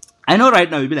 I know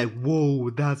right now you'll be like, whoa,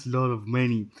 that's a lot of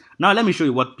money. Now let me show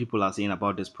you what people are saying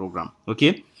about this program.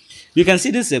 Okay, you can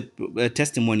see this a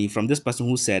testimony from this person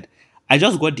who said, I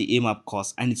just got the AMAP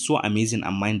course and it's so amazing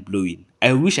and mind blowing.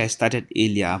 I wish I started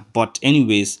earlier, but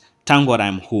anyways, thank God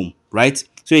I'm home, right?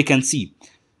 So you can see,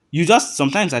 you just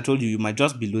sometimes I told you, you might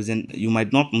just be losing, you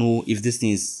might not know if this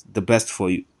thing is the best for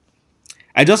you.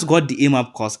 I just got the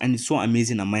AMAP course and it's so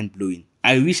amazing and mind blowing.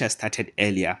 I wish I started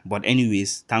earlier, but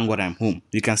anyways, thank God I'm home.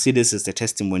 You can see this is the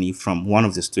testimony from one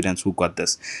of the students who got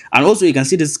this. And also you can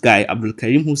see this guy, Abdul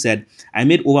Karim, who said, I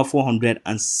made over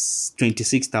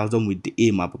 426,000 with the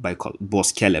AMAP by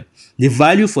Boss Caleb. The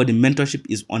value for the mentorship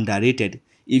is underrated.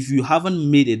 If you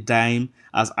haven't made a dime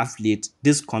as affiliate,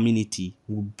 this community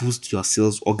will boost your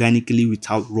sales organically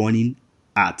without running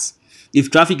ads. If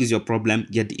traffic is your problem,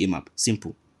 get the AMAP.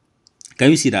 Simple.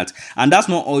 Can you see that? And that's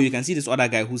not all. You can see this other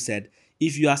guy who said,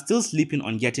 if you are still sleeping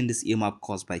on getting this AMAP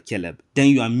course by Caleb, then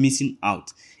you are missing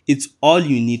out. It's all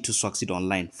you need to succeed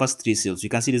online. First three sales. You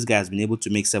can see this guy has been able to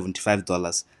make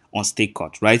 $75 on stake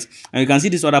cut, right? And you can see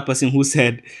this other person who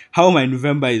said, how my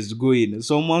November is going.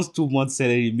 Someone's 2 months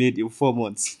salary made in 4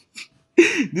 months.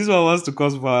 This one wants to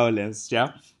cause violence.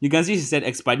 Yeah, you can see she said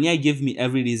Expania gave me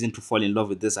every reason to fall in love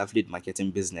with this affiliate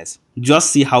marketing business.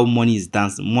 Just see how money is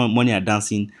dancing, money are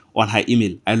dancing on her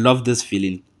email. I love this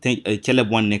feeling. Thank Caleb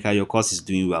One Necker, your course is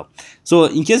doing well. So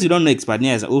in case you don't know,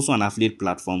 Expania is also an affiliate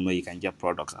platform where you can get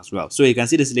products as well. So you can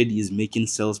see this lady is making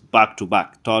sales back to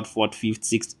back, third, fourth, fifth,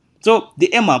 sixth. So the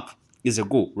MAP is a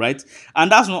goal, right?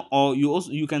 And that's not all.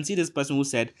 You can see this person who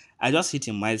said, I just hit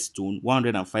a milestone,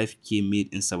 105k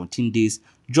made in 17 days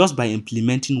just by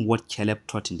implementing what Caleb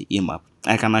taught in the AMAP.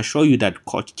 I can assure you that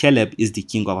Coach Caleb is the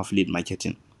king of affiliate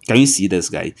marketing. Can you see this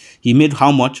guy? He made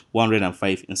how much?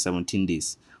 105 in 17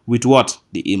 days. With what?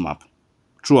 The AMAP.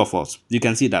 True or false? You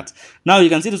can see that. Now you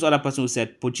can see this other person who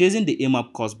said, purchasing the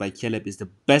AMAP course by Caleb is the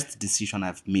best decision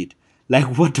I've made.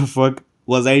 Like, what the fuck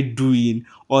was I doing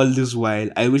all this while?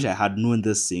 I wish I had known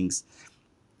these things.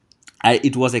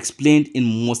 It was explained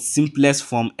in most simplest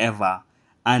form ever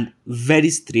and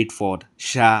very straightforward.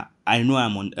 Sha, I know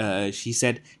I'm on. She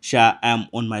said, Sha, I'm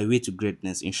on my way to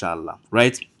greatness, inshallah.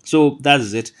 Right. So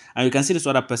that's it. And you can see this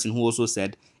other person who also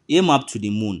said, aim up to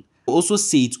the moon. Also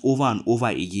say it over and over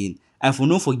again. I will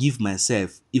not forgive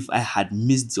myself if I had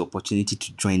missed the opportunity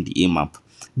to join the AMAP.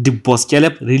 The boss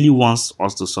Caleb really wants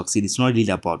us to succeed. It's not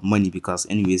really about money because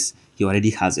anyways, he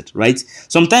already has it, right?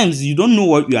 Sometimes you don't know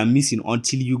what you are missing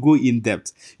until you go in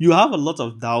depth. You have a lot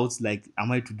of doubts like,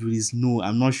 am I to do this? No,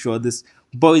 I'm not sure this.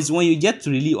 But it's when you get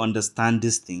to really understand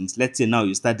these things. Let's say now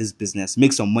you start this business,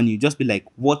 make some money, you just be like,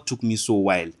 what took me so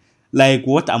while? Like,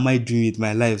 what am I doing with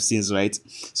my life since, right?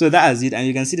 So that is it. And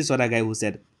you can see this other guy who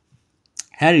said,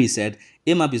 Harry said,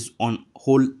 AMAP is on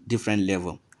whole different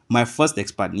level. My first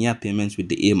expert near payments with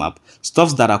the AMAP.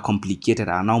 Stuffs that are complicated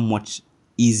are now much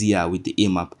easier with the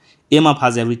AMAP. AMAP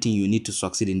has everything you need to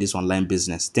succeed in this online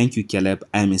business. Thank you, Caleb.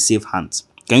 I am in safe hands.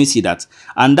 Can you see that?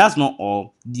 And that's not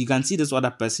all. You can see this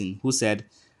other person who said,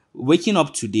 waking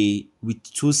up today with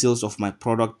 2 sales of my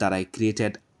product that I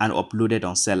created and uploaded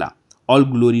on Seller. All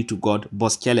glory to God.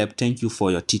 Boss Caleb, thank you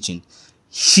for your teaching.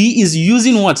 She is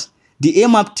using what? The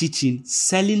AMAP teaching,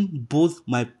 selling both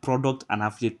my product and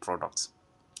affiliate products.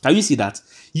 Can you see that?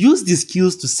 Use the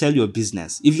skills to sell your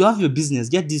business. If you have your business,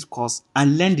 get this course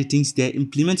and learn the things there,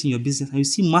 implement in your business, and you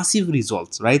see massive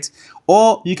results, right?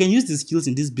 Or you can use the skills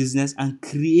in this business and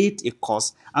create a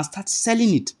course and start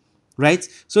selling it, right?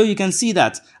 So you can see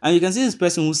that. And you can see this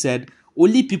person who said,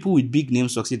 only people with big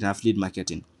names succeed in affiliate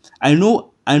marketing. I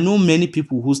know many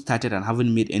people who started and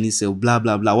haven't made any sale, blah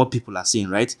blah blah. What people are saying,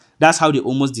 right? That's how they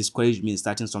almost discouraged me in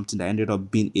starting something that ended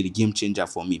up being a game changer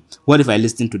for me. What if I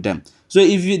listen to them? So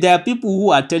if there are people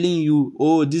who are telling you,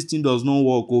 oh, this thing does not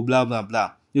work, oh, blah blah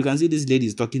blah, you can see this lady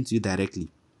is talking to you directly,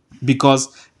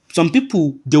 because some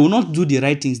people, they will not do the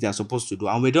right things they are supposed to do,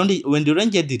 and when they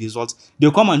don't get the results,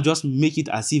 they'll come and just make it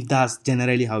as if that's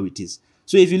generally how it is.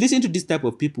 So if you listen to this type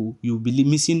of people, you'll be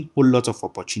missing a whole lot of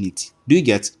opportunity. Do you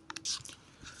get?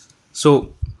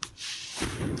 So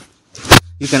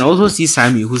you can also see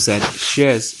Sammy who said,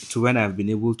 shares to when I've been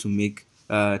able to make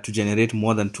to generate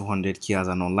more than 200k as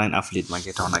an online affiliate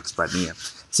marketer on Expandnia,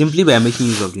 simply by making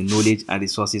use of the knowledge and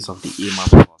resources of the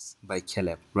AMAP course by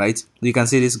Caleb, right? You can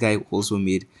see this guy also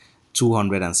made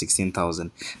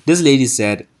 216,000. This lady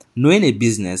said, knowing a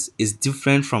business is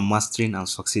different from mastering and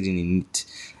succeeding in it.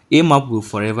 AMAP will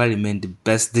forever remain the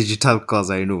best digital course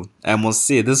I know. I must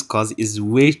say this course is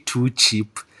way too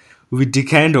cheap with the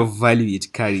kind of value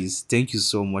it carries. Thank you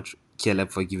so much, Caleb,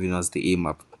 for giving us the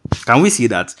AMAP. Can we see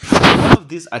that? All of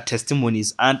these are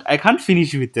testimonies, and I can't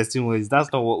finish with testimonies.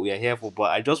 That's not what we are here for,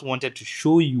 but I just wanted to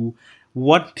show you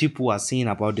what people are saying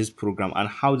about this program and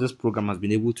how this program has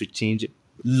been able to change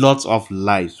lots of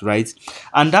lives, right?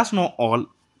 And that's not all.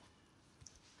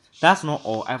 That's not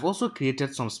all. I've also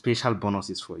created some special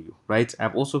bonuses for you, right?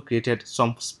 I've also created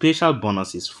some special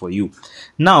bonuses for you.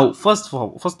 Now, first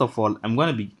of all, I'm going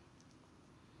to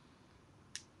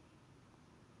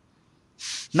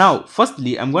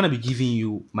be giving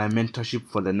you my mentorship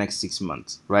for the next 6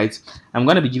 months, right? I'm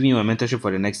going to be giving you my mentorship for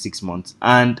the next 6 months.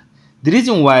 And the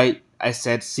reason why I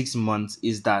said 6 months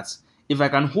is that if I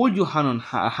can hold you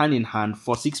hand in hand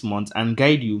for 6 months and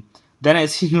guide you, then I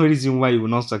see no reason why you will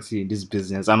not succeed in this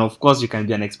business. And of course, you can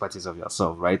be an expertise of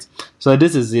yourself, right? So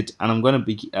this is it. And I'm going to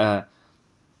be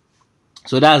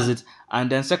so that's it. And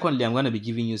then secondly, I'm going to be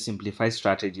giving you simplified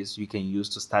strategies you can use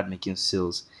to start making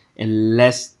sales in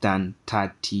less than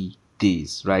 30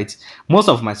 days, right? Most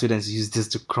of my students use this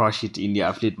to crush it in the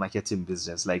affiliate marketing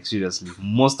business. Like seriously,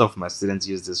 most of my students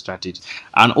use this strategy.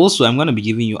 And also, I'm going to be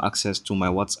giving you access to my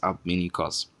WhatsApp mini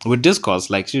course. With this course,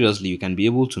 like seriously, you can be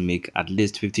able to make at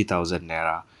least 50,000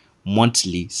 naira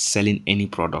monthly selling any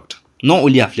product. Not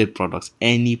only affiliate products,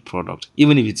 any product.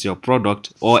 Even if it's your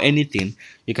product or anything,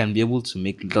 you can be able to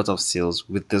make a lot of sales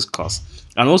with this course.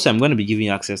 And also, I'm going to be giving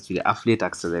you access to the Affiliate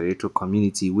Accelerator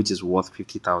community, which is worth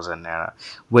 50,000 naira,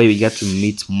 where you get to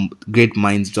meet great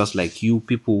minds just like you,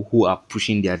 people who are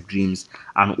pushing their dreams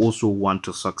and also want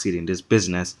to succeed in this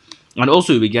business. And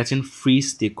also, you'll be getting free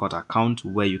stakeout account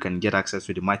where you can get access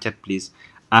to the marketplace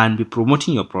and be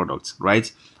promoting your products,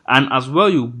 right? And as well,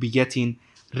 you'll be getting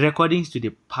recordings to the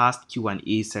past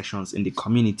Q&A sessions in the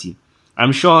community.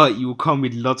 I'm sure you come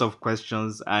with lots of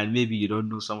questions and maybe you don't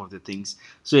know some of the things.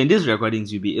 So in these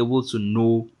recordings, you'll be able to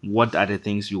know what are the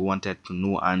things you wanted to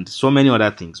know and so many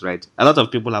other things, right? A lot of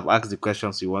people have asked the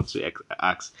questions you want to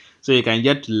ask. So you can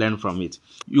get to learn from it.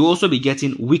 You'll also be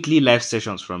getting weekly live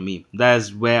sessions from me.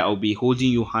 That's where I'll be holding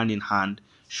you hand in hand,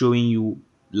 showing you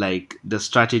like the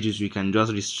strategies you can just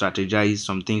re-strategize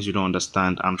some things you don't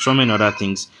understand and so many other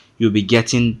things you'll be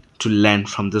getting to learn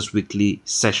from these weekly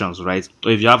sessions, right? So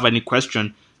if you have any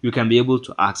question, you can be able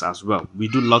to ask as well. We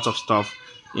do lots of stuff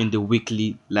in the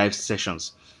weekly live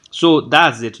sessions. So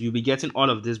that's it. You'll be getting all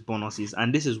of these bonuses,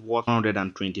 and this is worth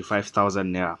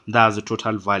 125,000 naira. That's the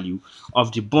total value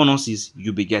of the bonuses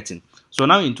you'll be getting. So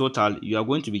now in total, you are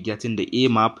going to be getting the A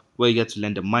map, where you get to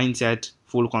learn the mindset,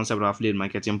 full concept of affiliate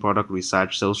marketing, product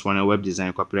research, sales funnel, web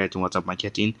design, copywriting, WhatsApp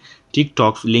marketing,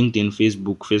 TikTok, LinkedIn,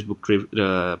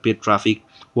 Facebook paid traffic,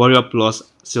 Warrior Plus,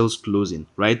 sales closing,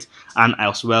 right? And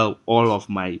as well, all of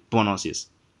my bonuses.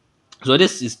 So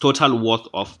this is total worth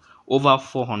of over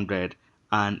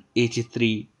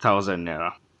 483,000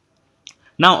 naira.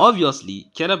 Now, obviously,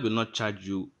 Caleb will not charge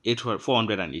you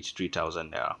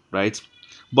 483,000 naira, right?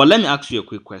 But let me ask you a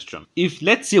quick question. If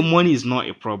let's say money is not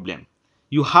a problem,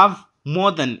 you have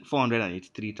more than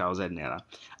 483,000 naira,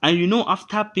 and you know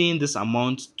after paying this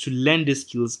amount to learn the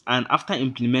skills and after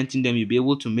implementing them, you'll be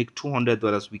able to make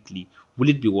 $200 weekly. Will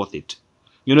it be worth it?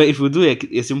 You know, if we do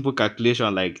a simple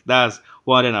calculation like that's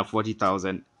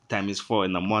 140,000 times 4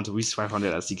 in a month, which is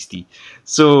 560.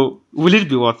 So, will it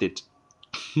be worth it?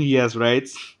 Yes, right.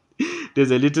 There's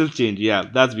a little change. Yeah,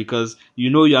 that's because you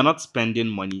know you are not spending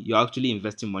money, you're actually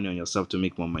investing money on yourself to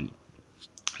make more money.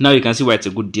 Now you can see why it's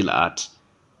a good deal at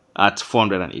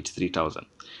 483,000.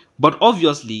 But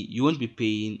obviously, you won't be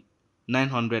paying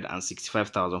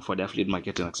 965,000 for the affiliate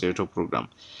marketing accelerator program.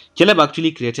 Caleb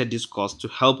actually created this course to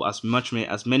help as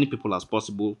many people as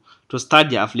possible to start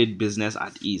their affiliate business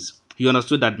at ease. He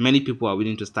understood that many people are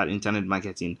willing to start internet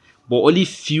marketing, but only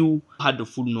few had the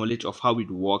full knowledge of how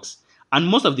it works. And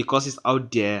most of the courses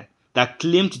out there that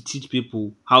claim to teach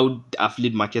people how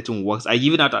affiliate marketing works are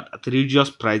given out at outrageous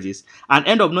prices and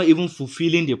end up not even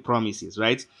fulfilling the promises,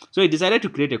 right? So he decided to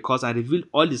create a course and reveal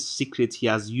all the secrets he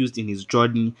has used in his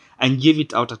journey and give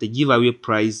it out at a giveaway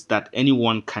price that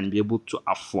anyone can be able to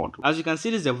afford. As you can see,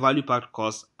 this is a value packed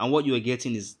course, and what you are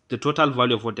getting is the total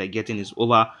value of what they're getting is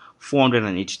over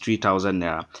 483,000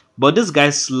 naira. But this guy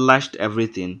slashed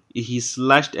everything. He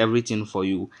slashed everything for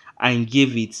you and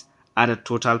gave it at a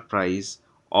total price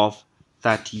of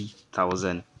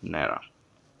 30,000 naira.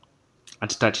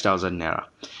 At 30,000 naira,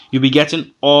 you'll be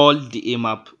getting all the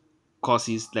AMAP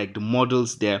courses, like the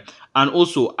models there. And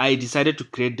also, I decided to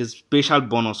create this special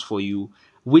bonus for you,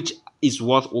 which is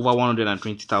worth over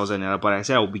 120,000 naira. But I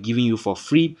said I will be giving you for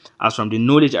free, as from the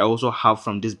knowledge I also have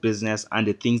from this business and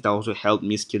the things that also help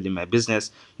me scale in my business.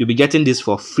 You'll be getting this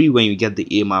for free when you get the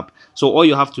AMAP. So all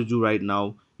you have to do right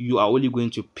now, you are only going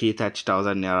to pay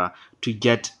 30,000 naira to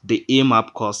get the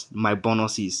AMAP course, my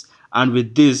bonuses. And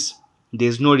with this,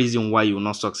 there's no reason why you will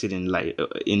not succeed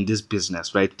in this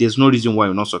business, right? There's no reason why you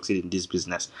will not succeed in this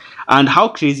business. And how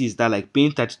crazy is that? Like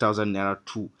paying 30,000 naira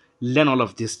to learn all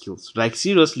of these skills. Like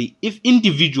seriously, if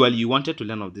individually you wanted to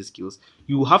learn all of these skills,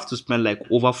 you have to spend like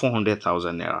over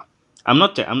 400,000 naira. I'm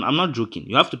not joking.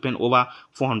 You have to spend over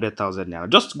 400,000 naira.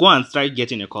 Just go and try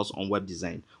getting a course on web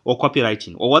design or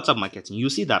copywriting or WhatsApp marketing. You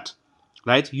see that,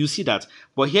 right? You see that.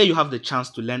 But here you have the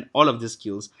chance to learn all of these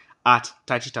skills at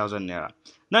 30,000 naira.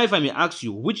 Now, if I may ask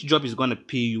you, which job is going to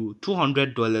pay you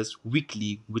 $200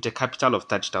 weekly with a capital of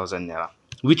 30,000 naira?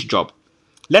 Which job?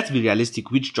 Let's be realistic.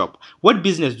 Which job? What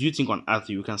business do you think on earth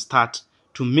you can start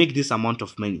to make this amount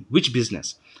of money? Which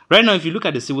business? Right now, if you look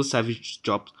at the civil service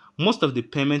jobs, most of the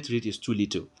payment rate is too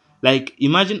little. Like,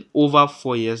 imagine over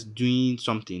 4 years doing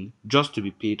something just to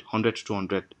be paid 100 to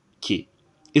 200K.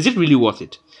 Is it really worth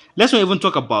it? Let's not even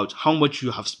talk about how much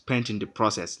you have spent in the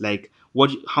process, like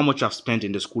how much you have spent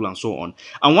in the school and so on.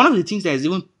 And one of the things that is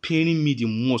even paining me the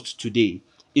most today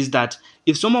is that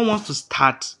if someone wants to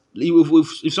start,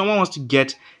 if someone wants to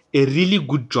get a really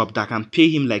good job that can pay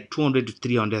him like 200 to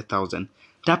 300,000,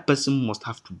 that person must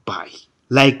have to buy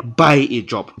a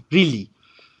job, really.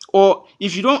 Or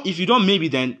if you don't, maybe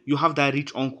then you have that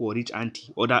rich uncle or rich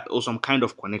auntie or that or some kind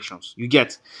of connections. You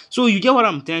get, so you get what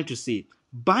I'm trying to say.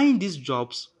 Buying these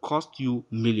jobs cost you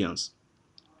millions.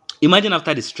 Imagine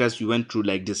after the stress you went through,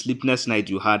 like the sleepless night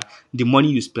you had, the money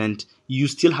you spent, you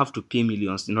still have to pay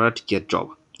millions in order to get job.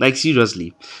 Like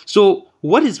seriously. So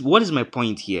what is my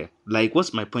point here? Like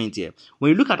what's my point here?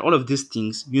 When you look at all of these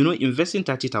things, investing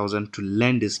 30,000 to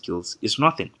learn the skills is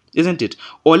nothing, isn't it?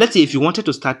 Or let's say if you wanted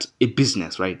to start a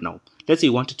business right now, let's say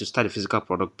you wanted to start a physical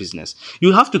product business,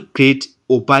 you have to create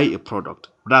or buy a product.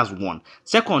 That's one.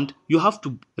 Second, you have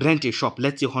to rent a shop,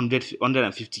 let's say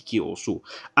 150K or so,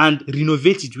 and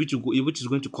renovate it, which is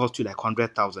going to cost you like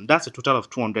 100,000. That's a total of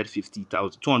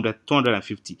 250,000,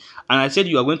 250. And I said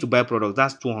you are going to buy products,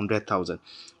 that's 200,000.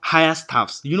 Hire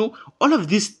staffs, all of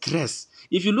this stress.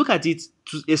 If you look at it,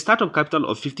 to a startup capital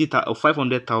of 50,000 or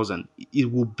 500,000,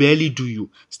 it will barely do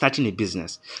you starting a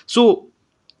business. So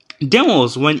then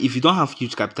was when, if you don't have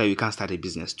huge capital, you can't start a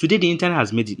business. Today, the internet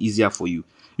has made it easier for you.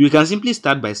 You can simply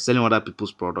start by selling other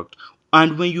people's product.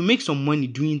 And when you make some money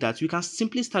doing that, you can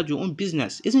simply start your own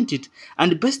business, isn't it?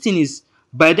 And the best thing is,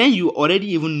 by then you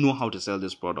already even know how to sell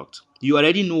this product. You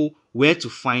already know where to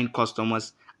find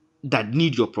customers that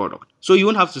need your product. So you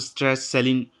won't have to stress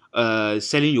selling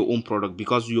your own product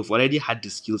because you've already had the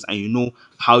skills and you know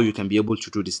how you can be able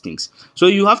to do these things. So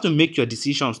you have to make your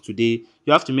decisions today.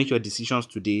 You have to make your decisions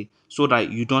today so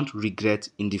that you don't regret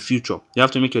in the future. You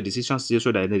have to make your decisions today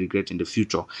so that you don't regret in the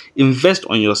future. Invest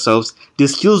on yourselves. The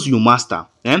skills you master,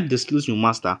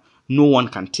 no one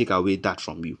can take away that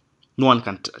from you. No one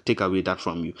can take away that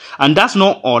from you. And that's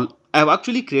not all. I've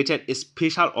actually created a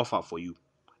special offer for you.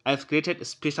 I've created a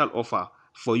special offer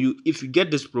for you if you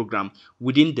get this program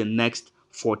within the next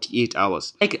 48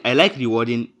 hours. I like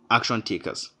rewarding action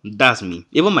takers. That's me.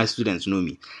 Even my students know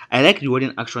me. I like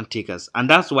rewarding action takers, and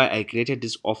that's why I created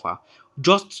this offer,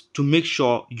 just to make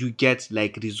sure you get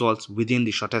like results within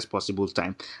the shortest possible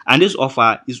time. And this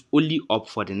offer is only up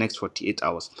for the next 48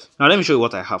 hours. Now let me show you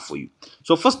what I have for you.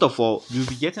 So first of all, you'll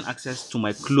be getting access to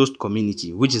my closed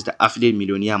community, which is the Affiliate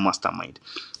Millionaire Mastermind.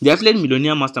 The Affiliate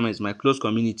Millionaire Mastermind is my closed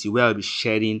community where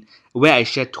I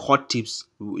share hot tips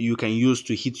you can use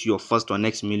to hit your first or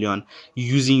next million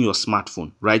using your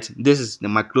smartphone, right? This is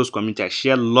my closed community. I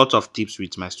share lots of tips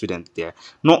with my students there.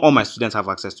 Not all my students have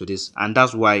access to this, and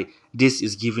that's why this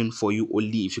is given for you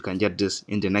only if you can get this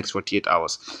in the next 48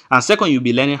 hours. And second, you'll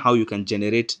be learning how you can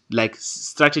generate, like,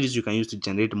 strategies you can use to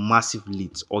generate massive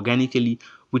leads organically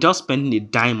without spending a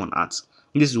dime on ads.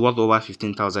 This is worth over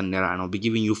 15,000 naira, and I'll be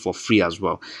giving you for free as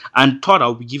well. And third,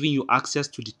 I'll be giving you access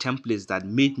to the templates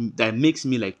that makes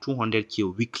me like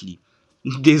 200K weekly.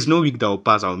 There's no week that will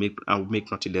pass I'll make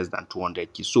nothing less than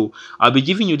 200K. So I'll be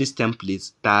giving you these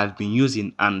templates that I've been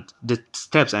using and the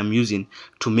steps I'm using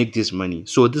to make this money.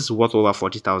 So this is worth over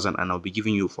 40,000, and I'll be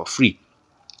giving you for free.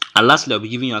 And lastly, I'll be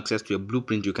giving you access to a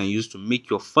blueprint you can use to make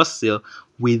your first sale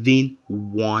within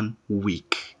 1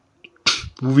 week.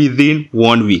 Within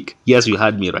 1 week. Yes, you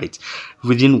heard me right.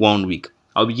 Within 1 week.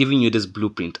 I'll be giving you this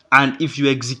blueprint. And if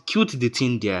you execute the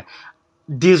thing there,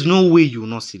 there's no way you will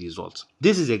not see results.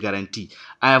 This is a guarantee.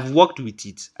 I have worked with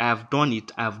it. I have done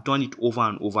it. I have done it over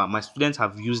and over. My students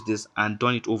have used this and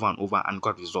done it over and over and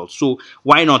got results. So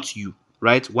why not you?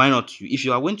 Right? Why not you? If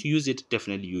you are going to use it,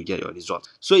 definitely you get your results.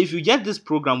 So if you get this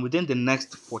program within the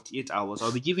next 48 hours,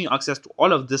 I'll be giving you access to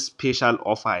all of this special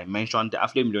offer I mentioned: the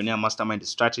Affiliate Millionaire Mastermind, the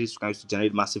strategies you can use to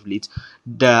generate massive leads,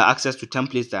 the access to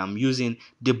templates that I'm using,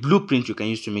 the blueprint you can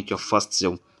use to make your first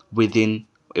sale within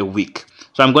a week.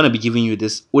 So I'm going to be giving you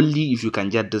this only if you can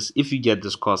get this, if you get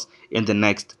this course in the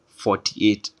next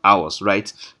 48 hours,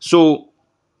 right? So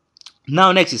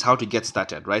Now, next is how to get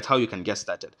started, right? How you can get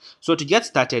started. So to get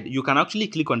started, you can actually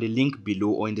click on the link below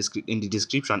or in the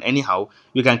description. Anyhow,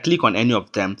 you can click on any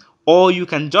of them, or you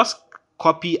can just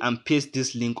copy and paste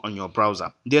this link on your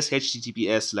browser. This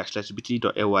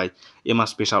https://bit.ly EMA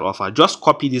special offer. Just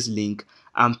copy this link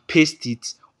and paste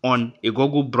it on a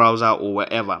Google browser or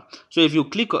wherever. So if you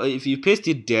paste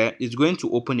it there, it's going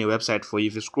to open a website for you.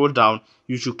 If you scroll down,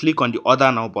 you should click on the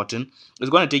other now button.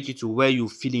 It's going to take you to where you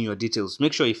fill in your details.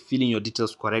 Make sure you fill in your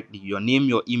details correctly, your name,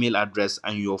 your email address,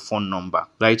 and your phone number,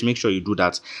 right? Make sure you do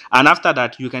that. And after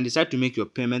that, you can decide to make your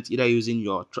payment either using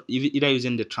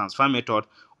the transfer method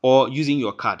or using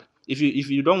your card. If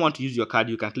you don't want to use your card,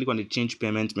 you can click on the change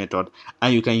payment method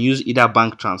and you can use either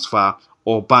bank transfer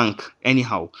or bank,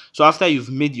 anyhow. So after you've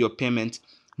made your payment,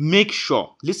 make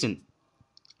sure, listen,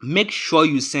 make sure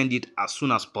you send it as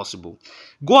soon as possible.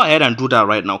 Go ahead and do that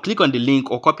right now. Click on the link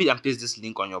or copy and paste this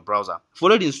link on your browser.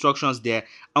 Follow the instructions there,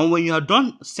 and when you are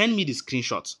done, send me the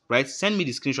screenshot, right? Send me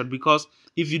the screenshot, because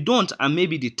if you don't and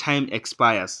maybe the time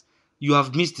expires, you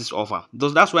have missed this offer.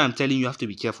 That's why I'm telling you have to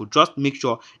be careful. Just make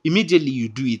sure immediately you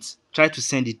do it. Try to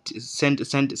send it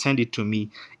to me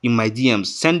in my DMs.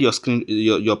 Send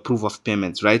your proof of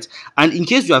payments, right? And in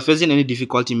case you are facing any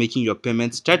difficulty making your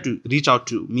payments, try to reach out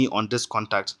to me on this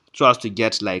contact so as to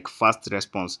get like fast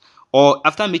response. Or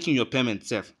after making your payment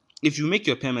self, if you make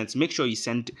your payments, make sure you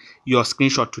send your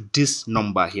screenshot to this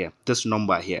number here,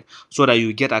 so that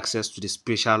you get access to the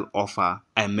special offer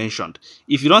I mentioned.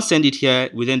 If you don't send it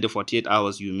here within the 48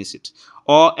 hours, you miss it.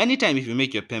 Or anytime if you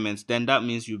make your payments, then that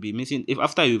means you'll be missing. If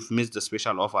after you've missed the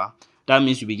special offer, that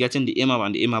means you'll be getting the AMAP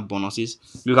and the AMAP bonuses.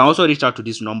 You can also reach out to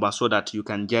this number so that you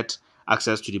can get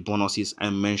access to the bonuses I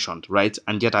mentioned, right?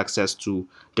 And get access to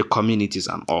the communities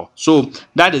and all. So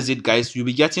that is it, guys. You'll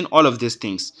be getting all of these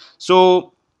things.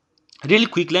 So really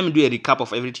quick, let me do a recap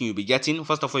of everything you'll be getting.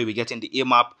 First of all, you'll be getting the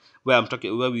AMAP, where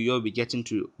we will be getting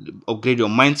to upgrade your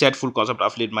mindset, full concept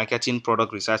affiliate marketing,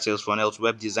 product research, sales funnels,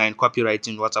 web design,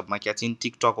 copywriting, WhatsApp marketing,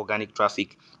 TikTok organic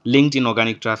traffic, LinkedIn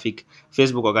organic traffic,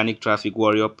 Facebook organic traffic,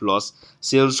 Warrior Plus,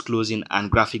 sales closing, and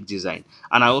graphic design.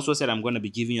 And I also said I'm going to be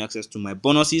giving you access to my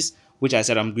bonuses, which I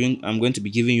said I'm going to be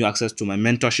giving you access to my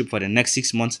mentorship for the next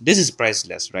 6 months. This is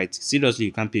priceless, right? Seriously,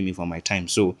 you can't pay me for my time.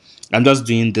 So I'm just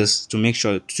doing this to make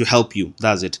sure to help you.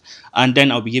 That's it. And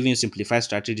then I'll be giving you simplified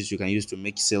strategies you can use to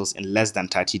make sales in less than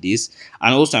 30 days.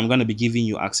 And also I'm going to be giving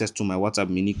you access to my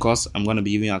WhatsApp mini course. I'm going to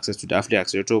be giving you access to the Affiliate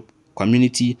Accelerator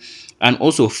community, and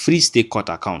also free stake cut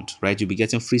account, right? You'll be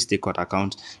getting free stake cut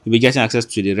account. You'll be getting access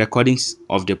to the recordings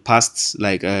of the past,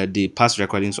 like the past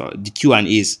recordings or the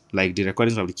Q&As, like the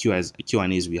recordings of the Q&As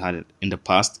we had in the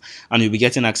past. And you'll be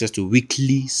getting access to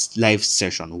weekly live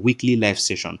session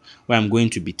where I'm going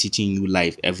to be teaching you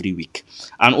live every week.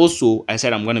 And also I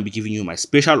said I'm going to be giving you my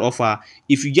special offer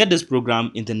if you get this program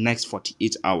in the next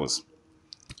 48 hours.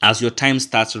 As your time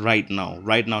starts right now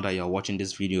that you're watching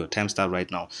this video, time starts right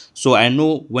now. So I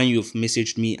know when you've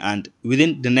messaged me, and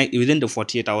within the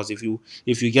 48 hours, if you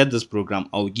get this program,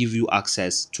 I'll give you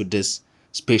access to this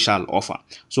special offer.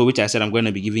 So which I said I'm going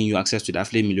to be giving you access to the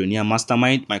Affiliate Millionaire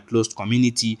Mastermind, my closed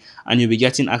community, and you'll be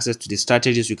getting access to the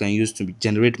strategies you can use to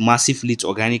generate massive leads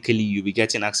organically. You'll be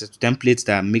getting access to templates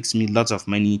that makes me lots of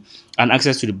money, and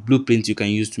access to the blueprint you can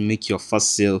use to make your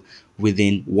first sale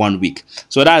within 1 week.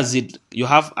 So that's it. You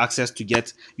have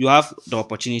the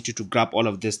opportunity to grab all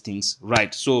of these things,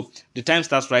 right? So the time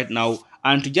starts right now.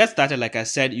 And to get started, like I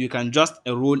said, you can just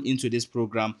enroll into this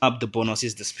program, up the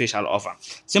bonuses, the special offer.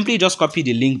 Simply just copy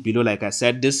the link below, like I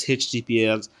said, this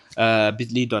https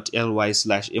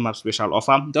bit.ly/AMAP special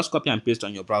offer. Just copy and paste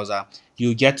on your browser.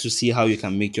 You get to see how you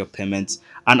can make your payments.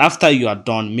 And after you are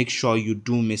done, make sure you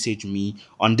do message me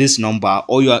on this number,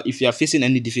 or if you are facing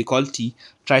any difficulty,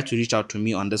 try to reach out to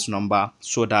me on this number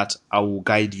so that I will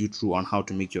guide you through on how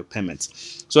to make your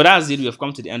payments. So that's it. We have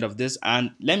come to the end of this, and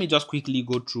let me just quickly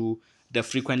go through the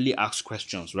frequently asked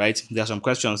questions, right? There are some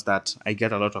questions that I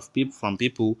get a lot of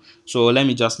people. So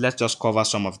let's just cover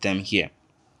some of them here.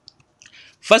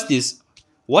 First is,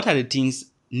 what are the things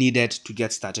needed to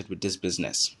get started with this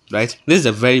business, right? This is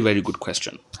a very, very good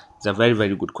question. It's a very,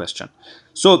 very good question.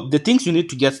 So the things you need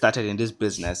to get started in this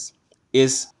business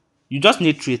is, you just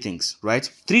need 3 things, right?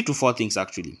 3 to 4 things,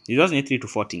 actually. You just need 3 to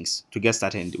 4 things to get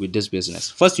started with this business.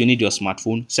 First, you need your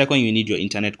smartphone. Second, you need your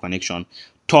internet connection.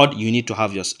 Third, you need to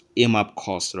have your AMAP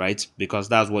course, right? Because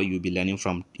that's what you'll be learning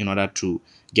from in order to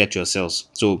get your sales.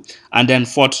 So, and then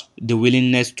fourth, the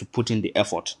willingness to put in the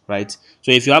effort, right?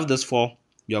 So if you have this 4,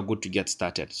 you're good to get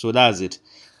started. So that's it.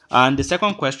 And the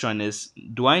second question is,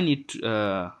 do I need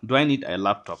a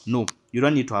laptop? No, you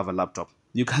don't need to have a laptop.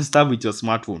 You can start with your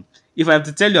smartphone. If I have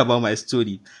to tell you about my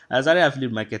story, I started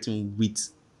affiliate marketing with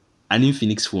an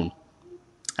Infinix phone.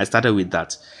 I started with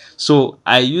that. So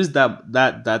I used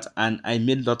that and I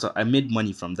made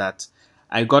money from that.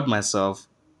 I got myself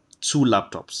two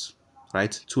laptops,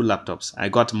 right? Two laptops. I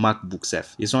got MacBook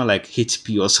F. It's not like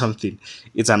HP or something.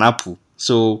 It's an Apple.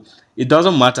 So it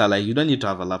doesn't matter. Like you don't need to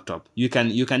have a laptop. You can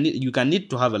need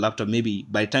to have a laptop maybe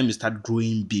by the time you start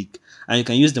growing big, and you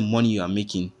can use the money you are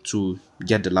making to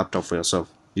get the laptop for yourself.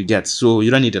 You get, so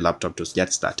you don't need a laptop to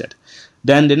get started.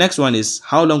 Then the next one is,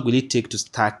 how long will it take to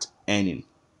start earning?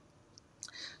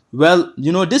 Well,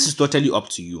 this is totally up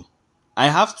to you. I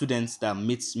have students that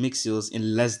make sales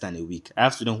in less than a week. I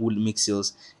have students who make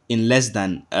sales in less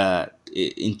than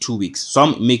in 2 weeks.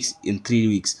 Some makes in 3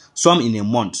 weeks. Some in a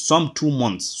month. Some 2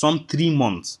 months. Some 3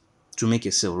 months to make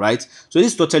a sale. Right. So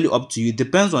this is totally up to you. It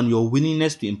depends on your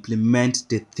willingness to implement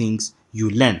the things you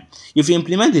learn. If you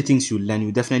implement the things you learn,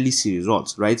 you definitely see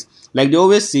results, right? Like they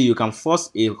always say, you can force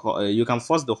the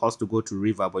horse to go to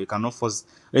river, but you cannot force.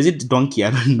 Is it donkey?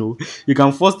 I don't know. You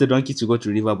can force the donkey to go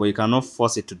to river, but you cannot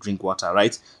force it to drink water,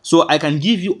 right? So I can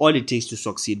give you all it takes to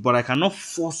succeed, but I cannot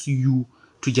force you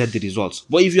to get the results.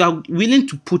 But if you are willing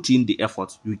to put in the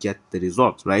effort, you get the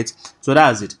results, right? So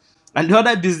that's it. And the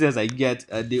other business I get,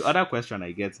 the other question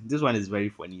I get, this one is very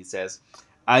funny. It says,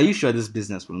 "Are you sure this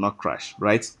business will not crash?"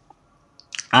 Right?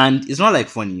 And it's not like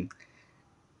funny,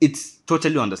 it's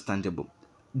totally understandable.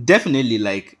 Definitely,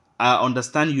 like, I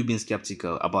understand you being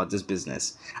skeptical about this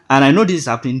business, and I know this is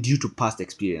happening due to past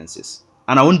experiences.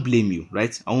 And I won't blame you,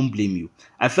 right? I won't blame you.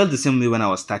 I felt the same way when I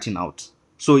was starting out.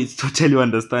 So it's totally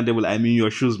understandable. I'm in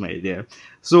your shoes, my dear.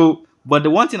 So, but the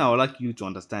one thing I would like you to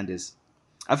understand is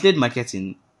affiliate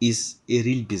marketing is a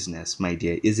real business, my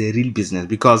dear. Is a real business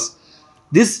because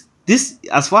this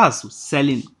as far as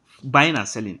selling, buying and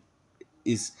selling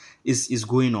is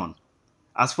going on.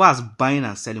 As far as buying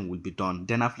and selling will be done,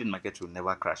 then affiliate market will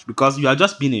never crash because you are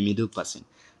just being a middle person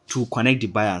to connect the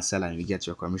buyer and seller and you get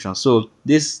your commission. So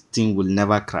this thing will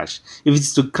never crash. If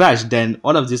it's to crash, then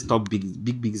all of these top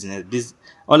big business,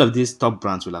 all of these top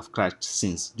brands will have crashed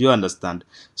since. Do you understand?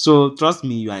 So trust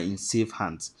me, you are in safe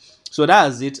hands. So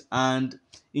that is it. And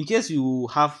in case you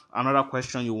have another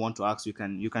question you want to ask, you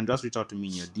can just reach out to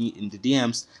me in the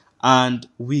DMs and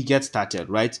we get started,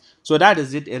 right? So that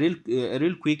is it. A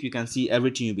real quick, you can see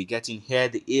everything you'll be getting here: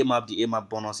 the AMAP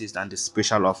bonuses and the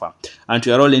special offer. And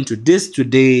to enroll into this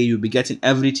today, you'll be getting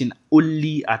everything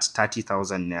only at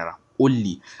 30,000 naira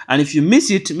only. And if you miss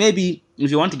it, maybe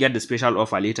if you want to get the special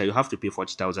offer later, you have to pay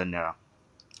 40,000 naira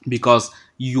because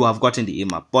you have gotten the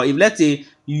AMAP. But if, let's say,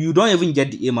 you don't even get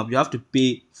the AMAP, you have to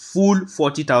pay full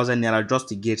 40,000 naira just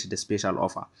to get the special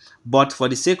offer. But for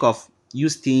the sake of you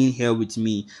staying here with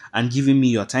me and giving me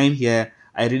your time here,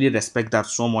 I really respect that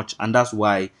so much, and that's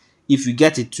why if you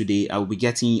get it today, I will be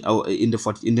getting in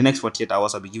the next 48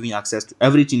 hours. I'll be giving you access to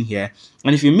everything here.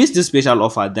 And if you miss this special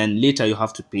offer, then later you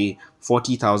have to pay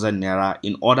 40,000 naira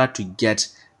in order to get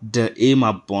the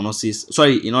AMAP bonuses.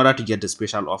 Sorry, in order to get the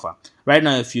special offer. Right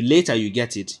now, if you later you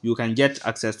get it, you can get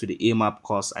access to the AMAP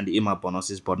course and the AMAP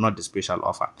bonuses, but not the special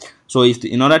offer. So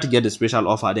in order to get the special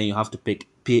offer, then you have to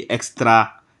pay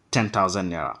extra 10,000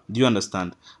 naira. Do you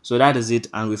understand? So that is it,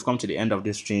 and we've come to the end of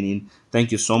this training.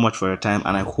 Thank you so much for your time,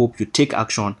 and I hope you take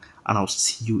action, and I'll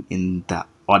see you in the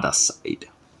other side.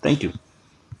 Thank you.